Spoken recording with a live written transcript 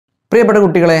പ്രിയപ്പെട്ട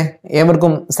കുട്ടികളെ,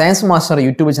 ഏവർക്കും സയൻസ് മാസ്റ്റർ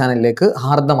യൂട്യൂബ് ചാനലിലേക്ക്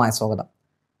ഹാർദമായ സ്വാഗതം.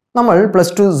 നമ്മൾ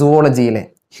 +2 സുവോളജിയിലെ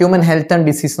ഹ്യൂമൻ ഹെൽത്ത് ആൻഡ്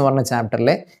ഡിസീസ് എന്ന് പറഞ്ഞ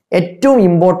ചാപ്റ്ററിലെ ഏറ്റവും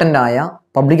ഇമ്പോർട്ടൻ്റ് ആയ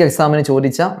പബ്ലിക് എക്സാമിന്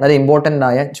ചോദിച്ച വളരെ ഇമ്പോർട്ടൻ്റ്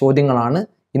ആയ ചോദ്യങ്ങളാണ്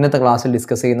ഇന്നത്തെ ക്ലാസ്സിൽ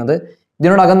ഡിസ്കസ് ചെയ്യുന്നത്.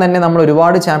 ഇതിനോടകം തന്നെ നമ്മൾ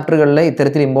ഒരുപാട് ചാപ്റ്ററുകളിൽ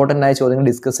ഇത്തരത്തിൽ ഇമ്പോർട്ടൻ്റ് ആയ ചോദ്യങ്ങൾ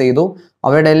ഡിസ്കസ് ചെയ്തു.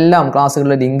 അവയുടെ എല്ലാം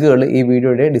ക്ലാസ്സുകളുടെ ലിങ്കുകൾ ഈ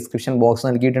വീഡിയോയുടെ ഡിസ്ക്രിപ്ഷൻ ബോക്സ്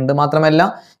നൽകിയിട്ടുണ്ട്. മാത്രമല്ല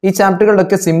ഈ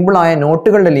ചാപ്റ്ററുകളുടെയൊക്കെ സിമ്പിളായ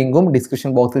നോട്ടുകളുടെ ലിങ്കും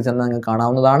ഡിസ്ക്രിപ്ഷൻ ബോക്സിൽ ചെന്ന് നിങ്ങൾക്ക്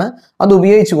കാണാവുന്നതാണ്. അത്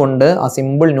ഉപയോഗിച്ചുകൊണ്ട്, ആ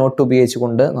സിമ്പിൾ നോട്ട്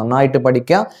ഉപയോഗിച്ചുകൊണ്ട് നന്നായിട്ട്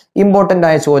പഠിക്കുക. ഇമ്പോർട്ടൻ്റ്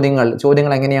ആയ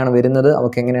ചോദ്യങ്ങൾ എങ്ങനെയാണ് വരുന്നത്,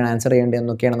 അവർക്ക് എങ്ങനെയാണ് ആൻസർ ചെയ്യേണ്ടത്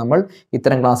എന്നൊക്കെയാണ് നമ്മൾ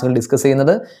ഇത്തരം ക്ലാസ്സുകൾ ഡിസ്കസ്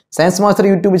ചെയ്യുന്നത്. സയൻസ് മാസ്റ്റർ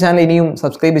യൂട്യൂബ് ചാനൽ ഇനിയും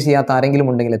സബ്സ്ക്രൈബ് ചെയ്യാത്ത ആരെങ്കിലും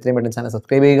ഉണ്ടെങ്കിൽ എത്രയും പെട്ടെന്ന് ചാനൽ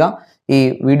സബ്സ്ക്രൈബ് ചെയ്യുക. ഈ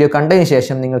വീഡിയോ കണ്ടതിന്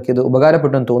ശേഷം നിങ്ങൾക്ക് ഇത്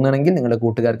ഉപകാരപ്പെട്ടെന്ന് തോന്നുകയാണെങ്കിൽ നിങ്ങളുടെ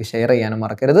കൂട്ടുകാർക്ക് ഷെയർ ചെയ്യാനും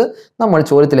മറക്കരുത്. നമ്മൾ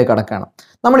ചോദ്യത്തിലേക്ക് കടക്കണം.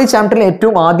 നമ്മൾ ഈ ചാപ്റ്ററിൽ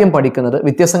ഏറ്റവും ആദ്യം പഠിക്കുന്നത്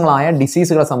വ്യത്യസ്തങ്ങളായ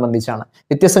ഡിസീസുകളെ സംബന്ധിച്ചാണ്.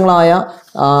 വ്യത്യസ്തങ്ങളായ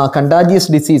കണ്ടാജിയസ്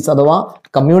ഡിസീസ് അഥവാ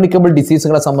കമ്മ്യൂണിക്കബിൾ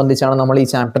ഡിസീസുകളെ സംബന്ധിച്ചാണ് നമ്മൾ ഈ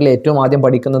ചാപ്റ്ററിൽ ഏറ്റവും ആദ്യം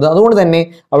പഠിക്കുന്നത്. അതുകൊണ്ട് തന്നെ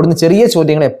അവിടുന്ന് ചെറിയ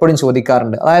ചോദ്യങ്ങൾ എപ്പോഴും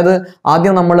ചോദിക്കാറുണ്ട്. അതായത്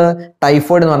ആദ്യം നമ്മൾ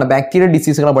ടൈഫോയിഡ് എന്ന് പറഞ്ഞ ബാക്ടീരിയൽ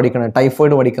ഡിസീസുകളെ പഠിക്കുന്നുണ്ട്.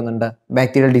 ടൈഫോയിഡ് പഠിക്കുന്നുണ്ട്,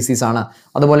 ബാക്ടീരിയൽ ഡിസീസാണ്.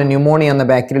 അതുപോലെ ന്യൂമോണിയ എന്ന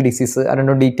ബാക്ടീരിയൽ ഡിസീസ്,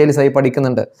 രണ്ടും ഡീറ്റെയിൽസ് ആയി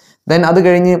പഠിക്കുന്നുണ്ട്. ദെൻ അത്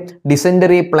കഴിഞ്ഞ്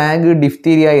ഡിസെൻറ്ററി, പ്ലാഗ്,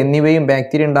 ഡിഫ്തീരിയ എന്നിവയും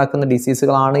ബാക്ടീരിയ ഉണ്ടാക്കുന്ന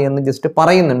ഡിസീസുകളാണ് എന്ന് ജസ്റ്റ്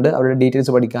പറയുന്നുണ്ട്. അവരുടെ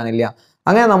ഡീറ്റെയിൽസ് പഠിക്കാനില്ല.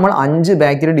 അങ്ങനെ നമ്മൾ 5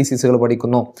 ബാക്ടീരിയൽ ഡിസീസുകൾ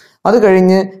പഠിക്കുന്നു. അത്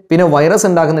കഴിഞ്ഞ് പിന്നെ വൈറസ്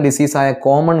ഉണ്ടാക്കുന്ന ഡിസീസായ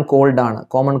കോമൺ കോൾഡ് ആണ്.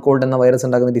 കോമൺ കോൾഡ് എന്ന വൈറസ്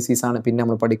ഉണ്ടാക്കുന്ന ഡിസീസാണ് പിന്നെ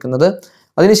നമ്മൾ പഠിക്കുന്നത്.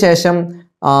 അതിനുശേഷം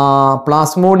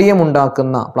പ്ലാസ്മോഡിയം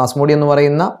എന്ന്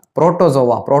പറയുന്ന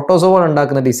പ്രോട്ടോസോവ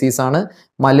ഉണ്ടാക്കുന്ന ഡിസീസാണ്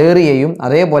മലേറിയയും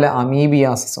അതേപോലെ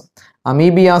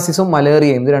അമീബിയാസിസും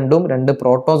മലേറിയയും. ഇത് രണ്ടും 2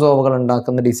 പ്രോട്ടോസോവകൾ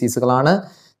ഉണ്ടാക്കുന്ന ഡിസീസുകളാണ്.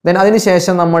 ദെൻ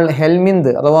അതിനുശേഷം നമ്മൾ ഹെൽമിന്ത്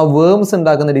അഥവാ വേംസ്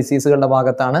ഉണ്ടാക്കുന്ന ഡിസീസുകളുടെ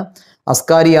ഭാഗത്താണ്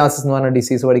അസ്കാരിയാസിസ് എന്ന് പറഞ്ഞ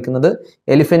ഡിസീസ് പഠിക്കുന്നത്.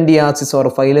 എലിഫന്റിയാസിസ് ഓർ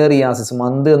ഫൈലേറിയാസിസ്,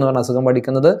 മന്ത് എന്ന് പറഞ്ഞ അസുഖം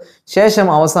പഠിക്കുന്നത്. ശേഷം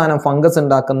അവസാനം ഫംഗസ്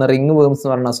ഉണ്ടാക്കുന്ന റിംഗ് വേംസ്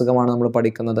എന്ന് പറഞ്ഞ അസുഖമാണ് നമ്മൾ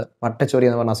പഠിക്കുന്നത്, വട്ടച്ചൊറി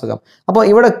എന്ന് പറഞ്ഞ അസുഖം. അപ്പോൾ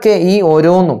ഇവിടെയൊക്കെ ഈ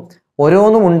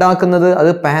ഓരോന്നും ഉണ്ടാക്കുന്നത്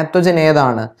അത് പാത്തോജൻ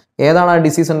ഏതാണ് ആ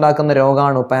ഡിസീസ് ഉണ്ടാക്കുന്ന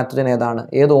രോഗമാണ്, പാത്തോജൻ ഏതാണ്,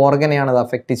 ഏത് ഓർഗനെയാണ് അത്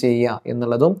അഫക്റ്റ് ചെയ്യുക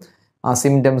എന്നുള്ളതും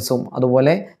സിംറ്റംസും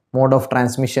അതുപോലെ മോഡ് ഓഫ്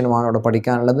ട്രാൻസ്മിഷനുമാണ് അവിടെ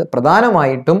പഠിക്കാനുള്ളത്.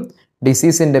 പ്രധാനമായിട്ടും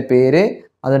ഡിസീസിൻ്റെ പേര്,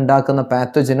 അതുണ്ടാക്കുന്ന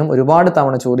പാത്തോജനും ഒരുപാട്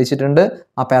തവണ ചോദിച്ചിട്ടുണ്ട്.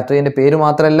 ആ പാത്തോജൻ്റെ പേര്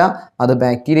മാത്രമല്ല, അത്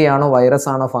ബാക്ടീരിയ ആണോ, വൈറസ്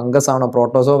ആണോ, ഫംഗസ് ആണോ,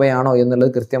 പ്രോട്ടോസോവയാണോ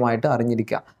എന്നുള്ളത് കൃത്യമായിട്ട്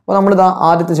അറിഞ്ഞിരിക്കുക. അപ്പോൾ നമ്മളിത്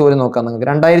ആദ്യത്തെ ചോദ്യം നോക്കാം. നിങ്ങൾക്ക്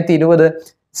 2020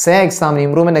 സേ എക്സാമിന്,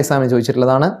 ഇംപ്രൂവ്മെൻറ്റ് എക്സാമിന്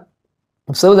ചോദിച്ചിട്ടുള്ളതാണ്.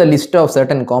 Observe the list of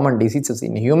certain common diseases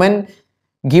in human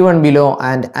given below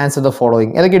and answer the following.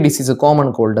 ഏതൊക്കെ disease? Common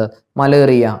called,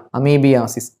 malaria,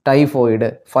 amoebiasis, typhoid,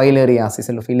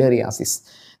 ഫിലേറിയാസിസ്.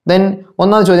 Then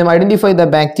ഒന്നാമത്തെ ചോദ്യം, identify the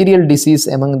bacterial disease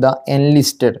among the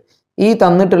enlisted. ഈ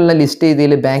തന്നിട്ടുള്ള list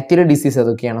ചെയ്തതിൽ bacterial disease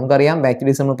ഏതൊക്കെയാണ്? നമുക്കറിയാം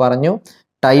bacterias നമ്മൾ പറഞ്ഞു.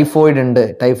 ടൈഫോയിഡ് ഉണ്ട്,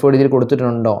 ടൈഫോയിഡ് ഇതിൽ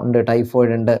കൊടുത്തിട്ടുണ്ടോ? ഉണ്ട്,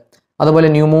 ടൈഫോയിഡ് ഉണ്ട്. അതുപോലെ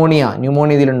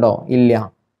ന്യൂമോണിയ ഇതിലുണ്ടോ? ഇല്ല.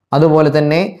 അതുപോലെ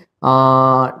തന്നെ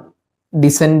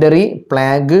ഡിസെൻറ്ററി,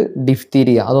 പ്ലാഗ്,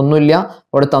 ഡിഫ്തീരിയ അതൊന്നുമില്ല.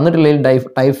 അവിടെ തന്നിട്ടുള്ളതിൽ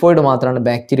ടൈഫോയിഡ് മാത്രമാണ്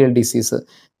bacterial disease.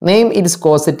 Name it's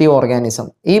causative organism.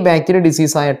 ഈ ബാക്ടീരിയൽ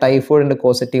ഡിസീസായ ടൈഫോയിഡിൻ്റെ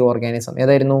കോസറ്റീവ് ഓർഗാനിസം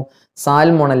ഏതായിരുന്നു?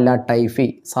 സാൽമോണല്ല ടൈഫി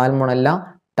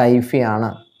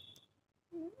ആണ്.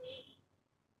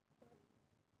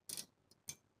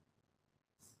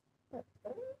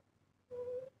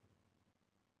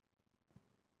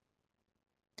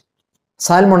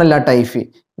 Salmonella typhi.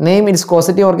 Name its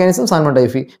causative organism, Salmonella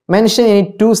typhi. Mention any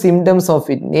 2 symptoms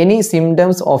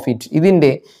of it. ഇതിൻ്റെ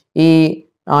ഈ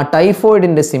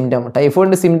ടൈഫോയിഡിൻ്റെ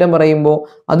സിംറ്റം പറയുമ്പോൾ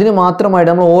അതിന് മാത്രമായിട്ട്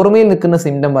നമ്മൾ ഓർമ്മയിൽ നിൽക്കുന്ന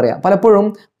സിംറ്റം പറയാം. പലപ്പോഴും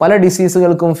പല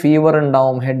ഡിസീസുകൾക്കും ഫീവർ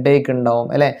ഉണ്ടാവും, ഹെഡ് ഏക്ക് ഉണ്ടാവും,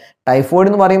 അല്ലേ?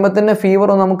 ടൈഫോയിഡ് എന്ന് പറയുമ്പോൾ തന്നെ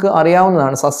ഫീവർ നമുക്ക്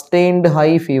അറിയാവുന്നതാണ്. സസ്റ്റെയിൻഡ് ഹൈ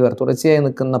ഫീവർ, തുടർച്ചയായി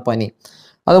നിൽക്കുന്ന പനി.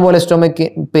 അതുപോലെ സ്റ്റൊമക്ക്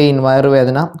പെയിൻ,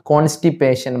 വയറുവേദന,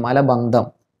 കോൺസ്റ്റിപ്പേഷൻ, മലബന്ധം,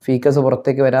 ഫീക്കസ്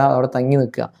പുറത്തേക്ക് വരാ അവിടെ തങ്ങി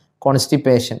നിൽക്കുക,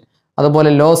 കോൺസ്റ്റിപ്പേഷൻ. അതുപോലെ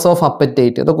ലോസ് ഓഫ്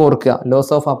അപ്പറ്റൈറ്റ്, ഇതൊക്കെ ഓർക്കുക.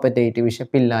 ലോസ് ഓഫ് അപ്പറ്റൈറ്റ്,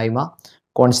 വിശപ്പില്ലായ്മ,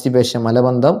 കോൺസ്റ്റിപ്പേഷൻ,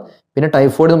 മലബന്ധം. പിന്നെ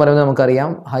ടൈഫോയിഡ് എന്ന് പറയുന്നത്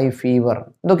നമുക്കറിയാം, ഹൈ ഫീവർ.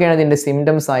 ഇതൊക്കെയാണ് ഇതിൻ്റെ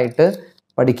സിംറ്റംസ് ആയിട്ട്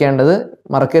പഠിക്കേണ്ടത്.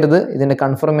 മറക്കരുത്. ഇതിൻ്റെ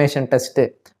കൺഫർമേഷൻ ടെസ്റ്റ്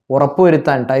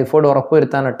ടൈഫോയിഡ്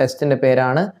ഉറപ്പുവരുത്താനുള്ള ടെസ്റ്റിൻ്റെ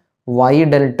പേരാണ്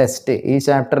വൈഡൽ ടെസ്റ്റ്. ഈ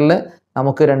ചാപ്റ്ററിൽ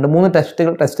നമുക്ക് 2-3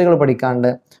 ടെസ്റ്റുകൾ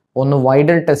പഠിക്കാനുണ്ട്. ഒന്ന്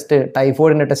വൈഡൽ ടെസ്റ്റ്,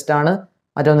 ടൈഫോയിഡിൻ്റെ ടെസ്റ്റാണ്.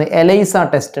 മറ്റൊന്ന് എലൈസ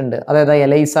ടെസ്റ്റ് ഉണ്ട്. അതായത്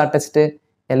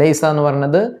എലൈസ എന്ന്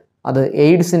പറയുന്നത് അത്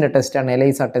എയ്ഡ്സിൻ്റെ ടെസ്റ്റാണ്,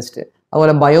 എലൈസ ടെസ്റ്റ്.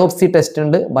 അതുപോലെ ബയോപ്സി ടെസ്റ്റ്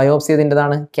ഉണ്ട്. ബയോപ്സി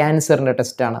അതിൻ്റെതാണ്, ക്യാൻസറിൻ്റെ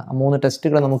ടെസ്റ്റാണ്. 3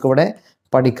 ടെസ്റ്റുകൾ നമുക്കിവിടെ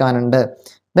പഠിക്കാനുണ്ട്.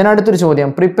 ദെൻ അടുത്തൊരു ചോദ്യം,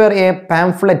 prepare A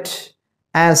pamphlet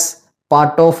as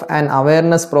part of an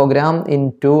awareness programme in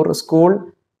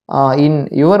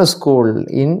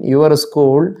your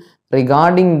school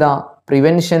regarding the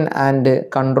prevention and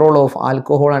control of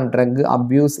alcohol and drug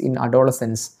abuse in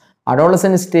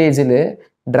adolescence സ്റ്റേജിൽ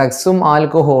ഡ്രഗ്സും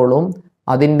ആൽക്കഹോളും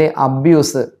അതിൻ്റെ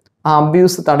അബ്യൂസ്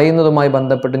തടയുന്നതുമായി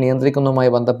ബന്ധപ്പെട്ട്, നിയന്ത്രിക്കുന്നതുമായി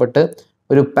ബന്ധപ്പെട്ട്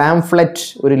ഒരു പാംഫ്ലെറ്റ്,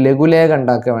 ഒരു ലഘുലേഖ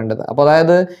ഉണ്ടാക്കുക വേണ്ടത്. അപ്പോൾ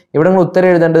അതായത് ഇവിടെ നിങ്ങൾ ഉത്തരം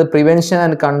എഴുതേണ്ടത് പ്രിവെൻഷൻ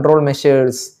ആൻഡ് കൺട്രോൾ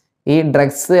മെഷേഴ്സ്. ഈ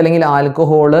ഡ്രഗ്സ് അല്ലെങ്കിൽ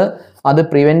ആൽക്കഹോള് അത്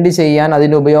പ്രിവെന്റ് ചെയ്യാൻ,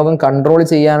 അതിന്റെ ഉപയോഗം കൺട്രോൾ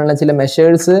ചെയ്യാനുള്ള ചില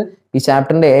മെഷേഴ്സ് ഈ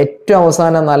ചാപ്റ്ററിന്റെ ഏറ്റവും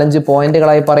അവസാനം 4-5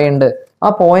 പോയിന്റുകളായി പറയുന്നുണ്ട്. ആ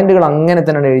പോയിന്റുകൾ അങ്ങനെ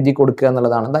തന്നെ എഴുതി കൊടുക്കുക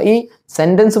എന്നുള്ളതാണ്. ഈ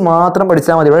സെന്റൻസ് മാത്രം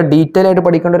പഠിച്ചാൽ മതി, ഇവിടെ ഡീറ്റെയിൽ ആയിട്ട്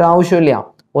പഠിക്കേണ്ട ഒരു ആവശ്യമില്ല.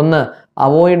 ഒന്ന്,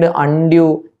 അവോയ്ഡ് അൺഡ്യൂ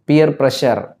പിയർ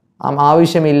പ്രഷർ,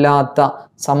 ആവശ്യമില്ലാത്ത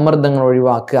സമ്മർദ്ദങ്ങൾ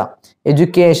ഒഴിവാക്കുക.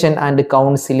 Education and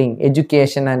counselling,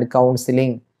 education and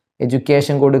counselling,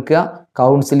 education കൊടുക്കുക,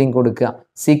 കൗൺസിലിംഗ് കൊടുക്കുക.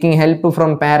 Seeking help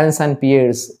from parents and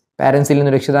Pierce, പാരൻസിൽ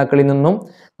നിന്നും രക്ഷിതാക്കളിൽ നിന്നും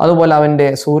അതുപോലെ അവൻ്റെ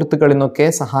സുഹൃത്തുക്കളിൽ നിന്നൊക്കെ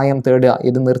സഹായം തേടുക.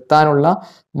 ഇത് നിർത്താനുള്ള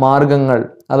മാർഗങ്ങൾ,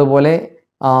 അതുപോലെ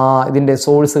ഇതിൻ്റെ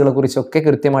സോഴ്സുകളെ കുറിച്ചൊക്കെ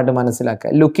കൃത്യമായിട്ട്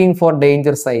മനസ്സിലാക്കുക. Looking for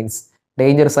danger signs,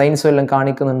 danger signs വല്ലതും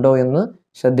കാണിക്കുന്നുണ്ടോ എന്ന്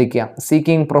ശ്രദ്ധിക്കുക.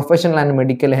 Seeking professional and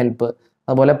medical help,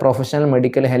 അതുപോലെ പ്രൊഫഷണൽ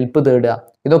മെഡിക്കൽ ഹെൽപ്പ് തേടുക.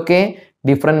 ഇതൊക്കെ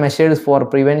different measures four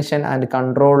prevention and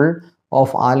control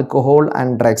of alcohol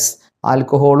and drugs.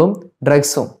 ആൽക്കഹോളും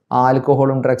ഡ്രഗ്സും,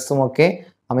 ആൽക്കഹോളും ഡ്രഗ്സും ഒക്കെ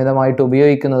അമിതമായിട്ട്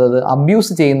ഉപയോഗിക്കുന്നത്,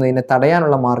 അബ്യൂസ് ചെയ്യുന്നതിനെ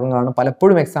തടയാനുള്ള മാർഗങ്ങളാണ്.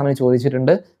 പലപ്പോഴും എക്സാമിന്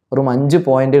ചോദിച്ചിട്ടുണ്ട്. വെറും 5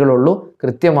 പോയിന്റുകളുള്ളൂ,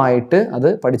 കൃത്യമായിട്ട് അത്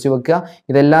പഠിച്ചു വെക്കുക.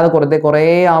 ഇതല്ലാതെ കുറേ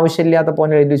ആവശ്യമില്ലാത്ത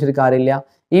പോയിന്റുകൾ എഴുതി വെച്ചിട്ട് കാര്യമില്ല.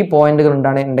 ഈ പോയിന്റുകൾ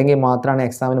ഉണ്ടെങ്കിൽ മാത്രമാണ്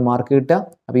എക്സാമിന് മാർക്ക് കിട്ടുക.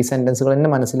 അപ്പോൾ ഈ സെന്റൻസുകൾ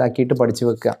തന്നെ മനസ്സിലാക്കിയിട്ട് പഠിച്ചു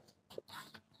വെക്കുക.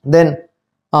 ദെൻ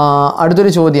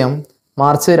അടുത്തൊരു ചോദ്യം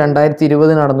മാർച്ച്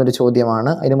 2020 നടന്നൊരു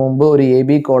ചോദ്യമാണ്. അതിന് മുമ്പ് ഒരു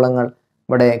AB കോളങ്ങൾ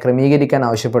ഇവിടെ ക്രമീകരിക്കാൻ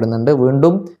ആവശ്യപ്പെടുന്നുണ്ട്.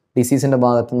 വീണ്ടും ഡിസീസിന്റെ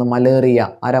ഭാഗത്തുനിന്ന് മലേറിയ.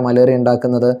 ആരാ മലേറിയ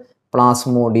ഉണ്ടാക്കുന്നത്?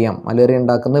 പ്ലാസ്മോഡിയം. മലേറിയ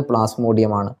ഉണ്ടാക്കുന്നത്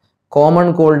പ്ലാസ്മോഡിയമാണ്. Common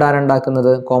called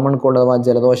ആരുണ്ടാക്കുന്നത്? കോമൺ കോൾഡ് അഥവാ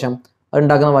ജലദോഷം, അത്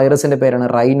ഉണ്ടാക്കുന്ന വൈറസിന്റെ പേരാണ്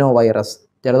റൈനോ വൈറസ്.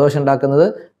 ജലദോഷം ഉണ്ടാക്കുന്നത്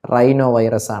റൈനോ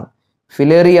വൈറസ് ആണ്.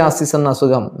 ഫിലേറിയാസിസ് എന്ന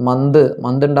അസുഖം, മന്ത്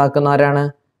ഉണ്ടാക്കുന്ന ആരാണ്?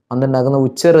 മന്ത് ഉണ്ടാക്കുന്ന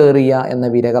ഉച്ചറേറിയ എന്ന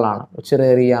വിരകളാണ്.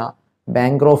 ഉച്ചറേറിയ,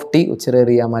 ബാങ്ക്രോഫ്റ്റി,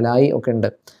 ഉച്ചറേറിയ, മലായി ഒക്കെ ഉണ്ട്.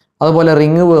 അതുപോലെ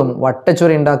റിംഗ് വേം,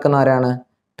 വട്ടച്ചൊറി ഉണ്ടാക്കുന്ന ആരാണ്?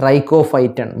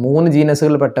 ട്രൈക്കോഫൈറ്റൺ. 3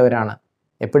 ജീനസുകളിൽ പെട്ടവരാണ്.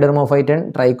 എപ്പിഡെർമോഫൈറ്റൺ,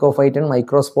 ട്രൈക്കോഫൈറ്റൺ,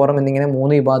 മൈക്രോസ്പോറം എന്നിങ്ങനെ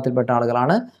 3 വിഭാഗത്തിൽപ്പെട്ട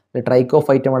ആളുകളാണ്.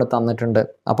 ട്രൈക്കോഫൈറ്റൺ ഇവിടെ തന്നിട്ടുണ്ട്.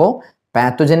 അപ്പോൾ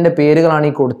പാത്തോജന്റെ പേരുകളാണ്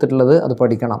ഈ കൊടുത്തിട്ടുള്ളത്, അത്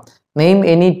പഠിക്കണം. Name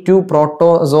any 2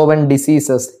 protozoan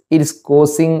diseases it's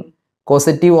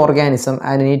causative organism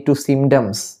and any 2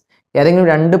 symptoms. ഏതെങ്കിലും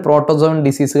 2 പ്രോട്ടോസോവൻ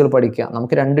ഡിസീസുകൾ പഠിക്കുക.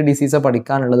 നമുക്ക് 2 ഡിസീസ്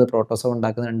പഠിക്കാനുള്ളത്, പ്രോട്ടോസോവൻ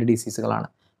ഉണ്ടാക്കുന്ന 2 ഡിസീസുകളാണ്.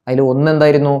 അതിൽ ഒന്ന്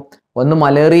എന്തായിരുന്നു? ഒന്ന്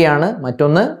മലേറിയാണ്,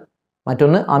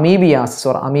 മറ്റൊന്ന് അമീബിയാസിസ്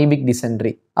ഓർ അമീബിക്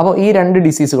ഡിസെൻട്രി. അപ്പോൾ ഈ 2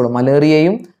 ഡിസീസുകളും,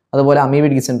 മലേറിയയും അതുപോലെ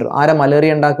അമീബിക് ഡിസെൻട്രി, ആരാ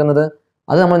മലേറിയ ഉണ്ടാക്കുന്നത്?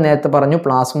 അത് നമ്മൾ നേരത്തെ പറഞ്ഞു,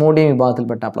 പ്ലാസ്മോഡിയം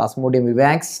വിഭാഗത്തിൽപ്പെട്ട പ്ലാസ്മോഡിയം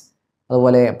വിവാക്സ്,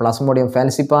 അതുപോലെ പ്ലാസ്മോഡിയം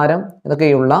ഫാൽസിപ്പാരം,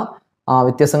 ഇതൊക്കെയുള്ള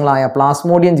വ്യത്യസ്തങ്ങളായ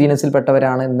പ്ലാസ്മോഡിയം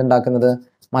ജീനസിൽപ്പെട്ടവരാണ് എന്തുണ്ടാക്കുന്നത്?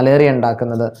 മലേറിയ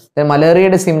ഉണ്ടാക്കുന്നത്.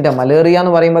 മലേറിയയുടെ സിംറ്റം, മലേറിയ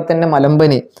എന്ന് പറയുമ്പോൾ തന്നെ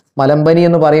മലമ്പനി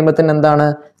എന്ന് പറയുമ്പോൾ തന്നെ എന്താണ്?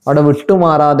 അവിടെ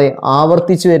വിട്ടുമാറാതെ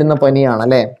ആവർത്തിച്ചു വരുന്ന പനിയാണ്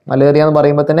അല്ലേ? മലേറിയ എന്ന്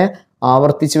പറയുമ്പോൾ തന്നെ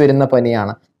ആവർത്തിച്ചു വരുന്ന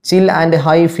പനിയാണ്. ചിൽ and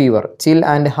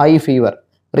high fever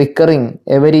recurring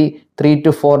every 3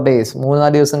 to 4 days,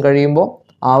 3-4 ദിവസം കഴിയുമ്പോൾ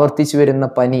ആവർത്തിച്ചു വരുന്ന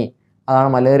പനി, അതാണ്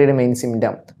മലേറിയയുടെ main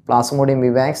symptom. Plasmodium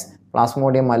vivax,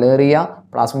 Plasmodium malaria,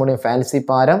 Plasmodium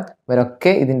falciparum,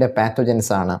 ഇവരൊക്കെ ഇതിൻ്റെ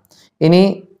പാത്തോജൻസ് ആണ്. ഇനി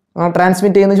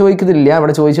ട്രാൻസ്മിറ്റ് ചെയ്യുന്ന ചോദിക്കുന്നില്ല,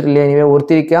 ഇവിടെ ചോദിച്ചിട്ടില്ല. ഇനി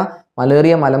ഓർത്തിരിക്കുക,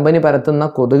 മലേറിയ, മലമ്പനി പരത്തുന്ന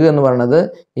കൊതുക് എന്ന് പറയുന്നത്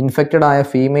ഇൻഫെക്റ്റഡ് ആയ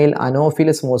ഫീമെയിൽ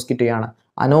അനോഫിലസ് മോസ്കിറ്റോയാണ്.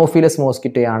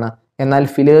 എന്നാൽ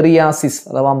ഫിലേറിയാസിസ്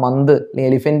അഥവാ മന്ത്,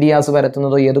 എലിഫന്റിയാസ്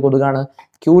പരത്തുന്നതോ ഏത് കൊതുകാണ്?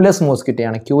 ക്യൂലക്സ്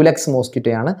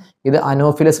മോസ്കിറ്റോയാണ്. ഇത്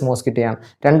അനോഫിലസ് മോസ്കിറ്റോയാണ്.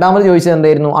 രണ്ടാമത് ചോദിച്ചത്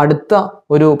എന്തായിരുന്നു? അടുത്ത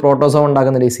ഒരു പ്രോട്ടോസോവ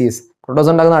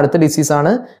ഉണ്ടാക്കുന്ന അടുത്ത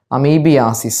ഡിസീസാണ്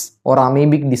അമീബിയാസിസ് ഓർ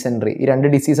അമീബിക് ഡിസെൻട്രി. ഈ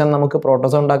 2 ഡിസീസാണ് നമുക്ക്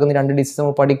പ്രോട്ടോസോവ ഉണ്ടാക്കുന്ന 2 ഡിസീസ്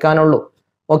നമുക്ക് പഠിക്കാനുള്ളൂ.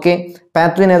 ഓക്കെ,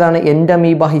 പാത്തോജൻ ഏതാണ്?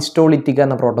 എൻഡമീബ ഹിസ്റ്റോളിറ്റിക്ക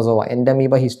എന്ന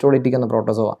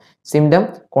പ്രോട്ടോസോവ. സിംറ്റം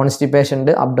കോൺസ്റ്റിപ്പേഷൻ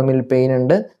ഉണ്ട്, അബ്ഡോമിനൽ പെയിൻ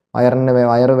ഉണ്ട്,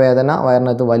 വയറുവേദന,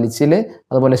 വയറിനകത്ത് വലിച്ചിൽ,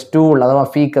 അതുപോലെ സ്റ്റൂൾ അഥവാ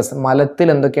ഫീക്കസ്, മലത്തിൽ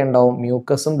എന്തൊക്കെ ഉണ്ടാവും?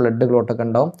 മ്യൂക്കസും ബ്ലഡ് ക്ലോട്ടൊക്കെ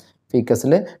ഉണ്ടാവും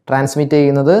ഫീക്കസിൽ. ട്രാൻസ്മിറ്റ്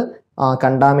ചെയ്യുന്നത്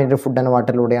കണ്ടാമിനേറ്റഡ് ഫുഡ് ആൻഡ്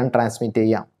വാട്ടറിലൂടെയാണ് ട്രാൻസ്മിറ്റ്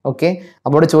ചെയ്യുക. ഓക്കെ,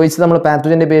 അപ്പോൾ ഇവിടെ ചോദിച്ചത് നമ്മൾ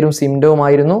പാത്തോജന്റെ പേരും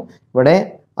സിംറ്റവുമായിരുന്നു. ഇവിടെ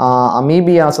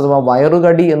അമീബിയാസ് അഥവാ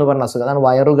വയറുകടി എന്ന് പറഞ്ഞ അസുഖം, അതാണ്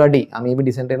വയറുകടി. അമീബി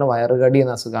ഡിസെൻട്രിയുടെ വയറുകടി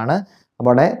എന്ന അസുഖമാണ്.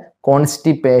 അവിടെ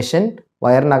കോൺസ്റ്റിപ്പേഷൻ,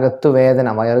 വയറിനകത്ത് വേദന,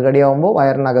 വയറുകടി ആകുമ്പോൾ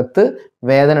വയറിനകത്ത്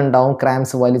വേദന ഉണ്ടാവും,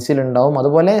 ക്രാംസ്, വലിച്ചിലുണ്ടാവും,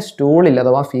 അതുപോലെ സ്റ്റൂളിൽ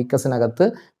അഥവാ ഫീക്കസിനകത്ത്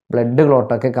ബ്ലഡ്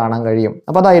ക്ലോട്ടൊക്കെ കാണാൻ കഴിയും.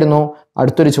 അപ്പോൾ അതായിരുന്നു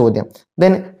അടുത്തൊരു ചോദ്യം.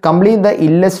 Then complete the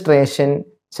illustration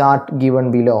chart given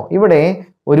below. ഇവിടെ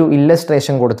ഒരു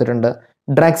ഇല്ലസ്ട്രേഷൻ കൊടുത്തിട്ടുണ്ട്.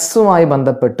 ഡ്രഗ്സുമായി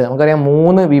ബന്ധപ്പെട്ട് നമുക്കറിയാം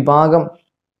 3 വിഭാഗം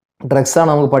ഡ്രഗ്സാണ്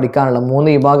നമുക്ക് പഠിക്കാനുള്ളത്.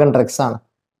 3 വിഭാഗം ഡ്രഗ്സാണ്.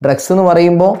 ഡ്രഗ്സ് എന്ന്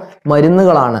പറയുമ്പോൾ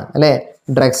മരുന്നുകളാണ് അല്ലേ?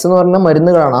 ഡ്രഗ്സ് എന്ന് പറഞ്ഞാൽ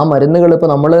മരുന്നുകളാണ്. ആ മരുന്നുകൾ ഇപ്പോൾ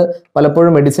നമ്മൾ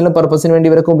പലപ്പോഴും മെഡിസിനൽ പർപ്പസിന് വേണ്ടി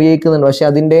ഇവരൊക്കെ ഉപയോഗിക്കുന്നുണ്ട്. പക്ഷെ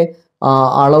അതിൻ്റെ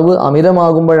അളവ്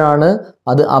അമിതമാകുമ്പോഴാണ്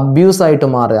അത് അബ്യൂസ് ആയിട്ട്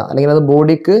മാറുക, അല്ലെങ്കിൽ അത്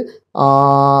ബോഡിക്ക്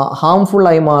ഹാംഫുൾ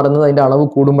ആയി മാറുന്നത് അതിൻ്റെ അളവ്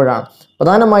കൂടുമ്പോഴാണ്.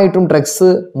 പ്രധാനമായിട്ടും ഡ്രഗ്സ്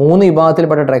 3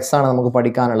 വിഭാഗത്തിൽപ്പെട്ട ഡ്രഗ്സ് ആണ് നമുക്ക്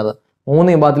പഠിക്കാനുള്ളത്.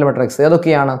 3 വിഭാഗത്തിൽപ്പെട്ട ഡ്രഗ്സ്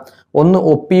ഏതൊക്കെയാണ്? ഒന്ന്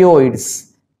opioids,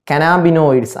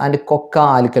 cannabinoids and coca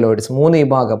alkaloids. 3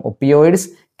 വിഭാഗം: opioids,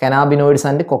 cannabinoids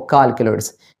and coca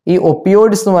alkaloids. ഈ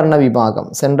ഒപ്പിയോയിഡ്സ് എന്ന് പറയുന്ന വിഭാഗം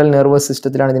സെൻട്രൽ നെർവസ്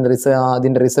സിസ്റ്റത്തിലാണ്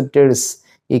ഇതിൻ്റെ റിസെപ്റ്റേഴ്സ്,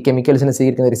 ഈ കെമിക്കൽസിനെ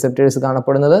സ്വീകരിക്കുന്ന റിസെപ്റ്റേഴ്സ്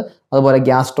കാണപ്പെടുന്നത്. അതുപോലെ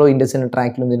ഗ്യാസ്ട്രോ ഇൻറ്റെസ്റ്റിനൽ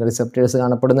ട്രാക്റ്റിലും ഇതിൻ്റെ റിസെപ്റ്റേഴ്സ്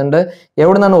കാണപ്പെടുന്നുണ്ട്.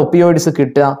 എവിടെ നിന്നാണ് ഒപ്പിയോയിഡ്സ്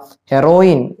കിട്ടുക?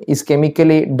 Heroin is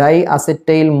chemically dye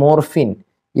acetyl morphine.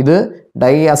 ഇത്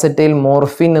ഡൈ അസറ്റൈൽ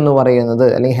മോർഫിൻ എന്ന് പറയുന്നത്,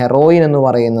 അല്ലെങ്കിൽ ഹെറോയിൻ എന്ന്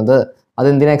പറയുന്നത്,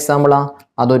 അതെന്തിന് എക്സാമ്പിളാ?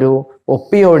 അതൊരു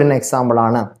ഒപ്പിയോയിഡിന് എക്സാമ്പിൾ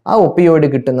ആണ്. ആ ഒപ്പിയോയിഡ്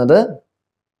കിട്ടുന്നത്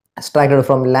extracted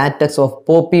from latex of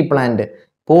poppy plant.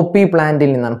 Poppy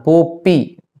പ്ലാന്റിൽ നിന്നാണ്.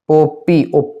 Poppy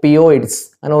opioids.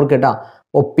 അങ്ങനെ ഓർക്കട്ടാ,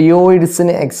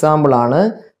 ഒപ്പിയോയിഡ്സിന് എക്സാമ്പിൾ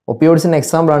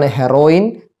ആണ് ഹെറോയിൻ.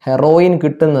 ഹെറോയിൻ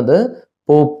കിട്ടുന്നത്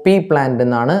പോപ്പി പ്ലാന്റ്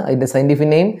എന്നാണ്. അതിൻ്റെ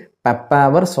സയൻറ്റിഫിക് നെയിം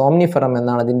പപ്പാവർ സോംനിഫറം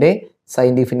എന്നാണ് അതിൻ്റെ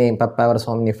സയൻറ്റിഫിക് നെയിം, പപ്പാവർ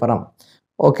സോംനിഫറം.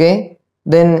 ഓക്കെ,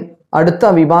 ദെൻ അടുത്ത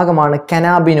വിഭാഗമാണ്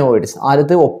കനാബിനോയിഡ്സ്.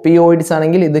 ആദ്യത്തെ ഒപ്പിയോയിഡ്സ്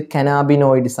ആണെങ്കിൽ ഇത്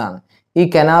കനാബിനോയിഡ്സ് ആണ്. ഈ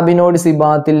കനാബിനോയിഡ്സ്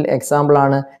വിഭാഗത്തിൽ എക്സാമ്പിൾ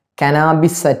ആണ്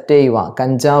കനാബിസ് സറ്റൈവ,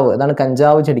 കഞ്ചാവ്. അതാണ്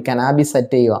കഞ്ചാവ് ചെടി, കനാബിസ്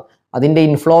സറ്റൈവ. അതിൻ്റെ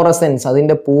ഇൻഫ്ലോറസെൻസ്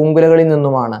അതിൻ്റെ പൂങ്കുലകളിൽ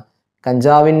നിന്നുമാണ്.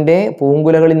 കഞ്ചാവിൻ്റെ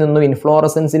പൂങ്കുലകളിൽ നിന്നും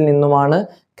ഇൻഫ്ലോറസെൻസിൽ നിന്നുമാണ്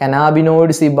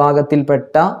കനാബിനോയിഡ്സ്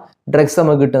വിഭാഗത്തിൽപ്പെട്ട ഡ്രഗ്സ്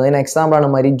നമുക്ക് കിട്ടുന്നത്. അതിന് എക്സാമ്പിൾ ആണ്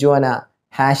മരിജുവാന,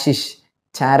 ഹാഷിഷ്,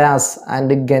 ചാരാസ്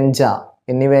ആൻഡ് ഗഞ്ച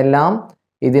എന്നിവയെല്ലാം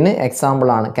ഇതിന് എക്സാമ്പിൾ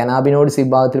ആണ്. കനാബിനോയിഡ്സ്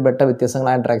വിഭാഗത്തിൽപ്പെട്ട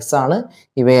വ്യത്യസ്തങ്ങളായ ഡ്രഗ്സ് ആണ്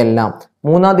ഇവയെല്ലാം.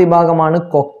 മൂന്നാമത്തെ വിഭാഗമാണ്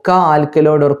കൊക്ക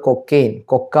alkaloid or cocaine.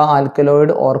 Coca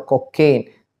alkaloid or cocaine,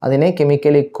 അതിനെ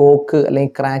കെമിക്കലി കോക്ക്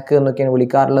അല്ലെങ്കിൽ ക്രാക്ക് എന്നൊക്കെയാണ്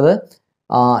വിളിക്കാറുള്ളത്.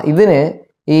 ഇതിന്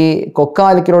ഈ കൊക്ക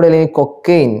ആൽക്കലോയിഡ് അല്ലെങ്കിൽ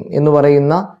കൊക്കെയിൻ എന്ന്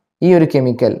പറയുന്ന ഈ ഒരു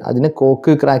കെമിക്കൽ, അതിന്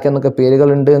കോക്ക്, ക്രാക്ക് എന്നൊക്കെ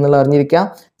പേരുകളുണ്ട് എന്നുള്ള അറിഞ്ഞിരിക്കുക.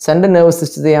 സെൻട്രൽ നെർവസ്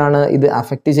സിസ്റ്റത്തെയാണ് ഇത്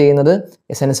അഫക്റ്റ് ചെയ്യുന്നത്.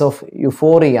 എ സെൻസ് ഓഫ്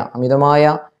യുഫോറിയ,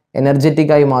 അമിതമായ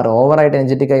എനർജറ്റിക്കായി മാറുക, ഓവറായിട്ട്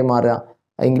എനർജറ്റിക്കായി മാറുക,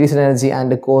 increase energy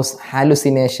and cos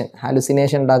hallucination.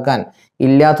 Hallucination ഉണ്ടാക്കാൻ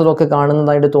ഇല്ലാത്തതൊക്കെ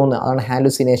കാണുന്നതായിട്ട് തോന്നുക, അതാണ്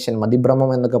ഹാലുസിനേഷൻ, മതിഭ്രമം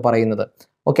എന്നൊക്കെ പറയുന്നത്.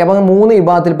 ഓക്കെ, അപ്പോൾ 3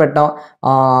 വിഭാഗത്തിൽപ്പെട്ട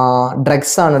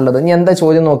ഡ്രഗ്സ് ആണുള്ളത്. ഇനി എന്താ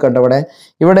ചോദ്യം നോക്കട്ടെ.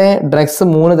 ഇവിടെ ഡ്രഗ്സ്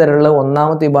 3 തരമുള്ള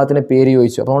ഒന്നാമത്തെ വിഭാഗത്തിന്റെ പേര്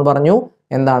ചോദിച്ചു. അപ്പോൾ നമ്മൾ പറഞ്ഞു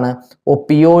എന്താണ്?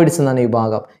 ഒപ്പിയോയിഡ്സ് എന്നാണ്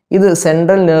വിഭാഗം. ഇത്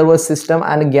central nervous system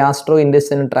and gastro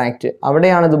ഇൻറ്റെസ്റ്റിനൽ tract,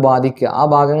 അവിടെയാണ് ഇത് ബാധിക്കുക. ആ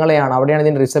ഭാഗങ്ങളെയാണ്, അവിടെയാണ്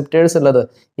ഇതിൻ്റെ റിസെപ്റ്റേഴ്സ് ഉള്ളത്.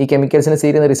 ഈ കെമിക്കൽസിനെ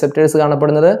സ്വീകരിക്കുന്ന റിസെപ്റ്റേഴ്സ്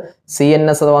കാണപ്പെടുന്നത്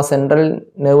CNS അഥവാ സെൻട്രൽ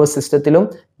നെർവസ് സിസ്റ്റത്തിലും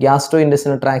ഗ്യാസ്ട്രോ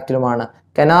ഇൻറ്റെസ്റ്റിനൽ ട്രാക്റ്റിലുമാണ്.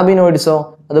 കനാബിനോയിഡ്സോ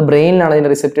അത് ബ്രെയിനിലാണ്,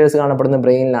 അതിൻ്റെ റിസെപ്റ്റേഴ്സ് കാണപ്പെടുന്നത്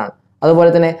ബ്രെയിനിലാണ്. അതുപോലെ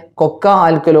തന്നെ കൊക്ക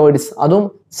ആൽക്കലോയിഡ്സ് അതും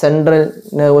സെൻട്രൽ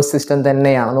നെർവസ് സിസ്റ്റം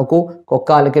തന്നെയാണ്. നോക്കൂ,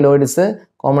 കൊക്ക alkaloids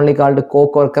commonly called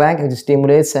coke or crack which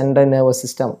stimulate central nervous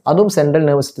system, അതും സെൻട്രൽ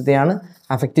നെർവസ് സിസ്റ്റത്തെയാണ്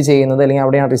അഫക്റ്റ് ചെയ്യുന്നത്, അല്ലെങ്കിൽ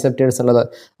അവിടെയാണ് റിസെപ്റ്റേഴ്സ് ഉള്ളത്.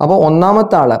 അപ്പോൾ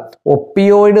ഒന്നാമത്തെ ആള്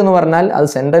ഒപ്പിയോയിഡ് എന്ന് പറഞ്ഞാൽ അത്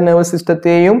സെൻട്രൽ നെർവസ്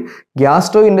സിസ്റ്റത്തെയും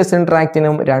ഗ്യാസ്ട്രോ ഇൻറ്റെസ്റ്റിനൽ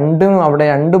ട്രാക്റ്റിനും അവിടെ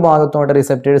 2 ഭാഗത്തുമായിട്ട്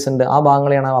റിസെപ്റ്റേഴ്സ് ഉണ്ട്. ആ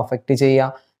ഭാഗങ്ങളെയാണ് അഫക്റ്റ് ചെയ്യുക.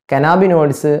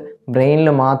 കനാബിനോയിഡ്സ് ബ്രെയിനിൽ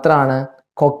മാത്രമാണ്.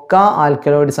 കൊക്ക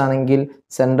ആൽക്കലോയിഡ്സ് ആണെങ്കിൽ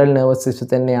സെൻട്രൽ നെർവസ് സിസ്റ്റം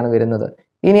തന്നെയാണ് വരുന്നത്.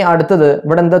 ഇനി അടുത്തത്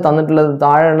ഇവിടെ എന്താ തന്നിട്ടുള്ളത്?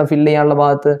 താഴെയുള്ള ഫില്ല് ചെയ്യാനുള്ള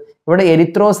ഭാഗത്ത് ഇവിടെ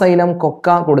എരിത്രോസൈലം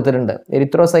കൊക്ക കൊടുത്തിട്ടുണ്ട്.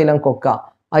 എരിത്രോസൈലം കൊക്ക,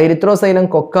 ആ എരിത്രോസൈലം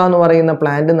കൊക്ക എന്ന് പറയുന്ന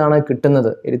പ്ലാന്റ് നിന്നാണ്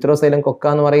കിട്ടുന്നത്. എരിത്രോസൈലം കൊക്ക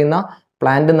എന്ന് പറയുന്ന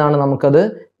പ്ലാന്റ് നിന്നാണ് നമുക്കത്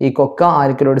ഈ കൊക്ക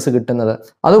ആൽക്കലോയിഡ്സ് കിട്ടുന്നത്.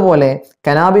 അതുപോലെ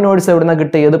കനാബിനോയിഡ്സ് എവിടെ നിന്നാണ്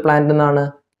കിട്ടുക? ഏത് പ്ലാന്റ് നിന്നാണ്?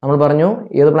 നമ്മൾ പറഞ്ഞു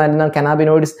ഏത് പ്ലാന്റ് നിന്നാണ്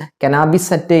കനാബിനോയിഡ്സ്?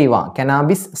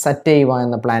 കനാബിസ് സറ്റൈവ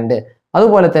എന്ന പ്ലാന്റ്.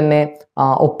 അതുപോലെ തന്നെ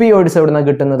ഒപ്പിയോയിഡ്സ് എവിടെ നിന്നാണ്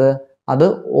കിട്ടുന്നത്? അത്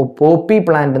പോപ്പി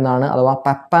പ്ലാന്റ് എന്നാണ്, അഥവാ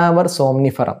പപ്പാവർ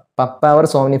സോംനിഫറം.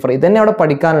 ഇതന്നെ അവിടെ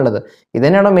പഠിക്കാനുള്ളത്,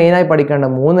 ഇതന്നെ അവിടെ മെയിനായി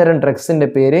പഠിക്കേണ്ടത്. 3 തരം ഡ്രഗ്സിന്റെ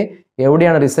പേര്,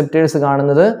 എവിടെയാണ് റിസെപ്റ്റേഴ്സ്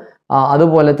കാണുന്നത്,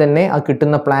 അതുപോലെ തന്നെ ആ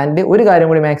കിട്ടുന്ന പ്ലാന്റ്. ഒരു കാര്യം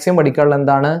കൂടി മാക്സിമം പഠിക്കാനുള്ളത്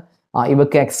എന്താണ്?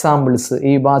 ഇവക്ക് എക്സാമ്പിൾസ്,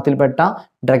 ഈ വിഭാഗത്തിൽപ്പെട്ട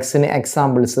ഡ്രഗ്സിന്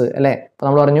എക്സാമ്പിൾസ് അല്ലെ. അപ്പൊ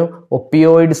നമ്മൾ പറഞ്ഞു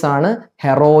ഒപ്പിയോയിഡ്സ് ആണ്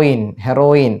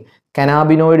ഹെറോയിൻ.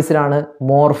 കനാബിനോയിഡ്സിലാണ്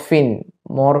മോർഫിൻ.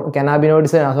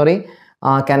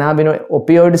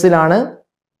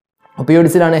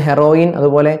 ഒപ്പിയോയിഡ്സിലാണ് ഹെറോയിൻ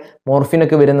അതുപോലെ മോർഫിൻ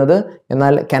ഒക്കെ വരുന്നത്.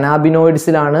 എന്നാൽ കനാബിനോയിഡ്സ്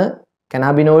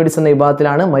എന്ന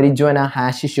വിഭാഗത്തിലാണ് മരിജുവന,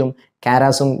 ഹാഷിഷും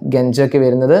കാരാസും ഗഞ്ചൊക്കെ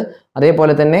വരുന്നത്.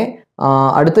 അതേപോലെ തന്നെ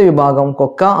അടുത്ത വിഭാഗം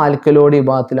കൊക്ക ആൽക്കലോയിഡ്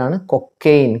വിഭാഗത്തിലാണ്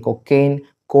കൊക്കെയിൻ,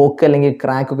 കോക്ക് അല്ലെങ്കിൽ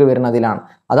ക്രാക്ക് ഒക്കെ വരുന്ന അതിലാണ്.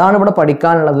 അതാണ് ഇവിടെ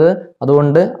പഠിക്കാനുള്ളത്.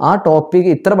 അതുകൊണ്ട് ആ ടോപ്പിക്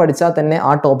ഇത്ര പഠിച്ചാൽ തന്നെ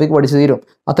ആ ടോപ്പിക് പഠിച്ചു തീരും,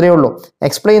 അത്രയേ ഉള്ളൂ.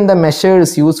 Explain the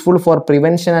measures useful for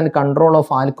prevention and control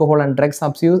of alcohol and drugs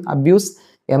abuse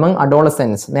among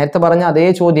Adolescence. നേരത്തെ പറഞ്ഞ അതേ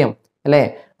ചോദ്യം അല്ലേ,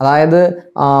 അതായത്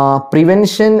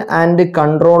prevention and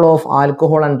control of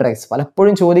alcohol and drugs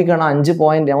പലപ്പോഴും ചോദിക്കുകയാണ്. 5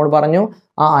 പോയിന്റ് നമ്മൾ പറഞ്ഞു,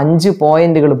 ആ 5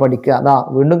 പോയിന്റുകൾ പഠിക്കുക. അതാ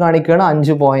വീണ്ടും കാണിക്കുകയാണ്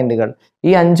 5 പോയിന്റുകൾ.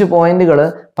 ഈ 5 പോയിന്റുകൾ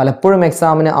പലപ്പോഴും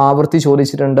എക്സാമിന് ആവർത്തി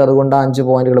ചോദിച്ചിട്ടുണ്ട്, അതുകൊണ്ട് 5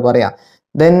 പോയിന്റുകൾ പറയാം.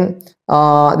 ദെൻ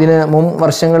ഇതിന്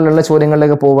വർഷങ്ങളിലുള്ള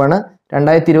ചോദ്യങ്ങളിലേക്ക് പോവുകയാണ്.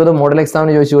 2020 മോഡൽ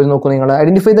എക്സാമിന് ചോദിച്ച ചോദ്യം നോക്കൂ നിങ്ങൾ.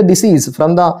 Identify the disease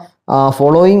from the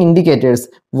following indicators.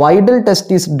 Widal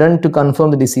test is done to confirm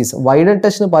the disease. Widal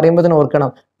test എന്ന് പറയുമ്പോൾ തന്നെ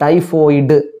ഓർക്കണം,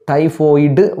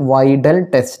 typhoid Widal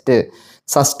test.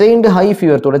 Sustained high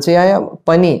fever, തുടർച്ചയായ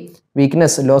പനി,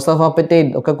 വീക്ക്നെസ്, ലോസ് ഓഫ്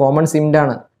അപ്പറ്റൈറ്റ് ഒക്കെ കോമൺ സിംറ്റം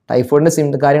ആണ്. ടൈഫോയിഡിന്റെ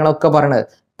സിംറ്റം കാര്യങ്ങളൊക്കെ പറയണത്.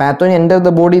 Pathogen enter the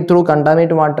body through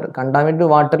contaminated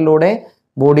വാട്ടറിലൂടെ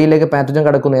ബോഡിയിലേക്ക് pathogen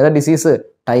കിടക്കുന്നു. ഏതാ ഡിസീസ്?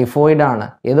 ടൈഫോയിഡ് ആണ്.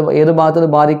 ഏത് ഭാഗത്ത്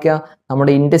ബാധിക്കുക?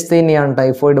 നമ്മുടെ ഇൻറ്റസ്റ്റൈനെയാണ്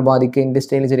ടൈഫോയിഡ് ബാധിക്കുക.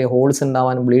 ഇൻറ്റസ്റ്റൈനിൽ ചെറിയ ഹോൾസ്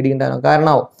ഉണ്ടാവാനും ബ്ലീഡിങ് ഉണ്ടാവാനും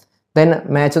കാരണമാവും. ദെൻ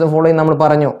മാച്ച് ദ ഫോളോയിങ് നമ്മൾ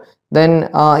പറഞ്ഞു. ദെൻ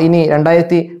ഇനി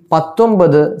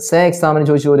 2019 സേ എക്സാമിന്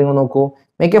ചോദിച്ച ചോദ്യങ്ങൾ നോക്കൂ.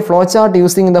 Make A flow chart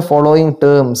using the following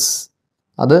terms.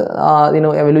 അത്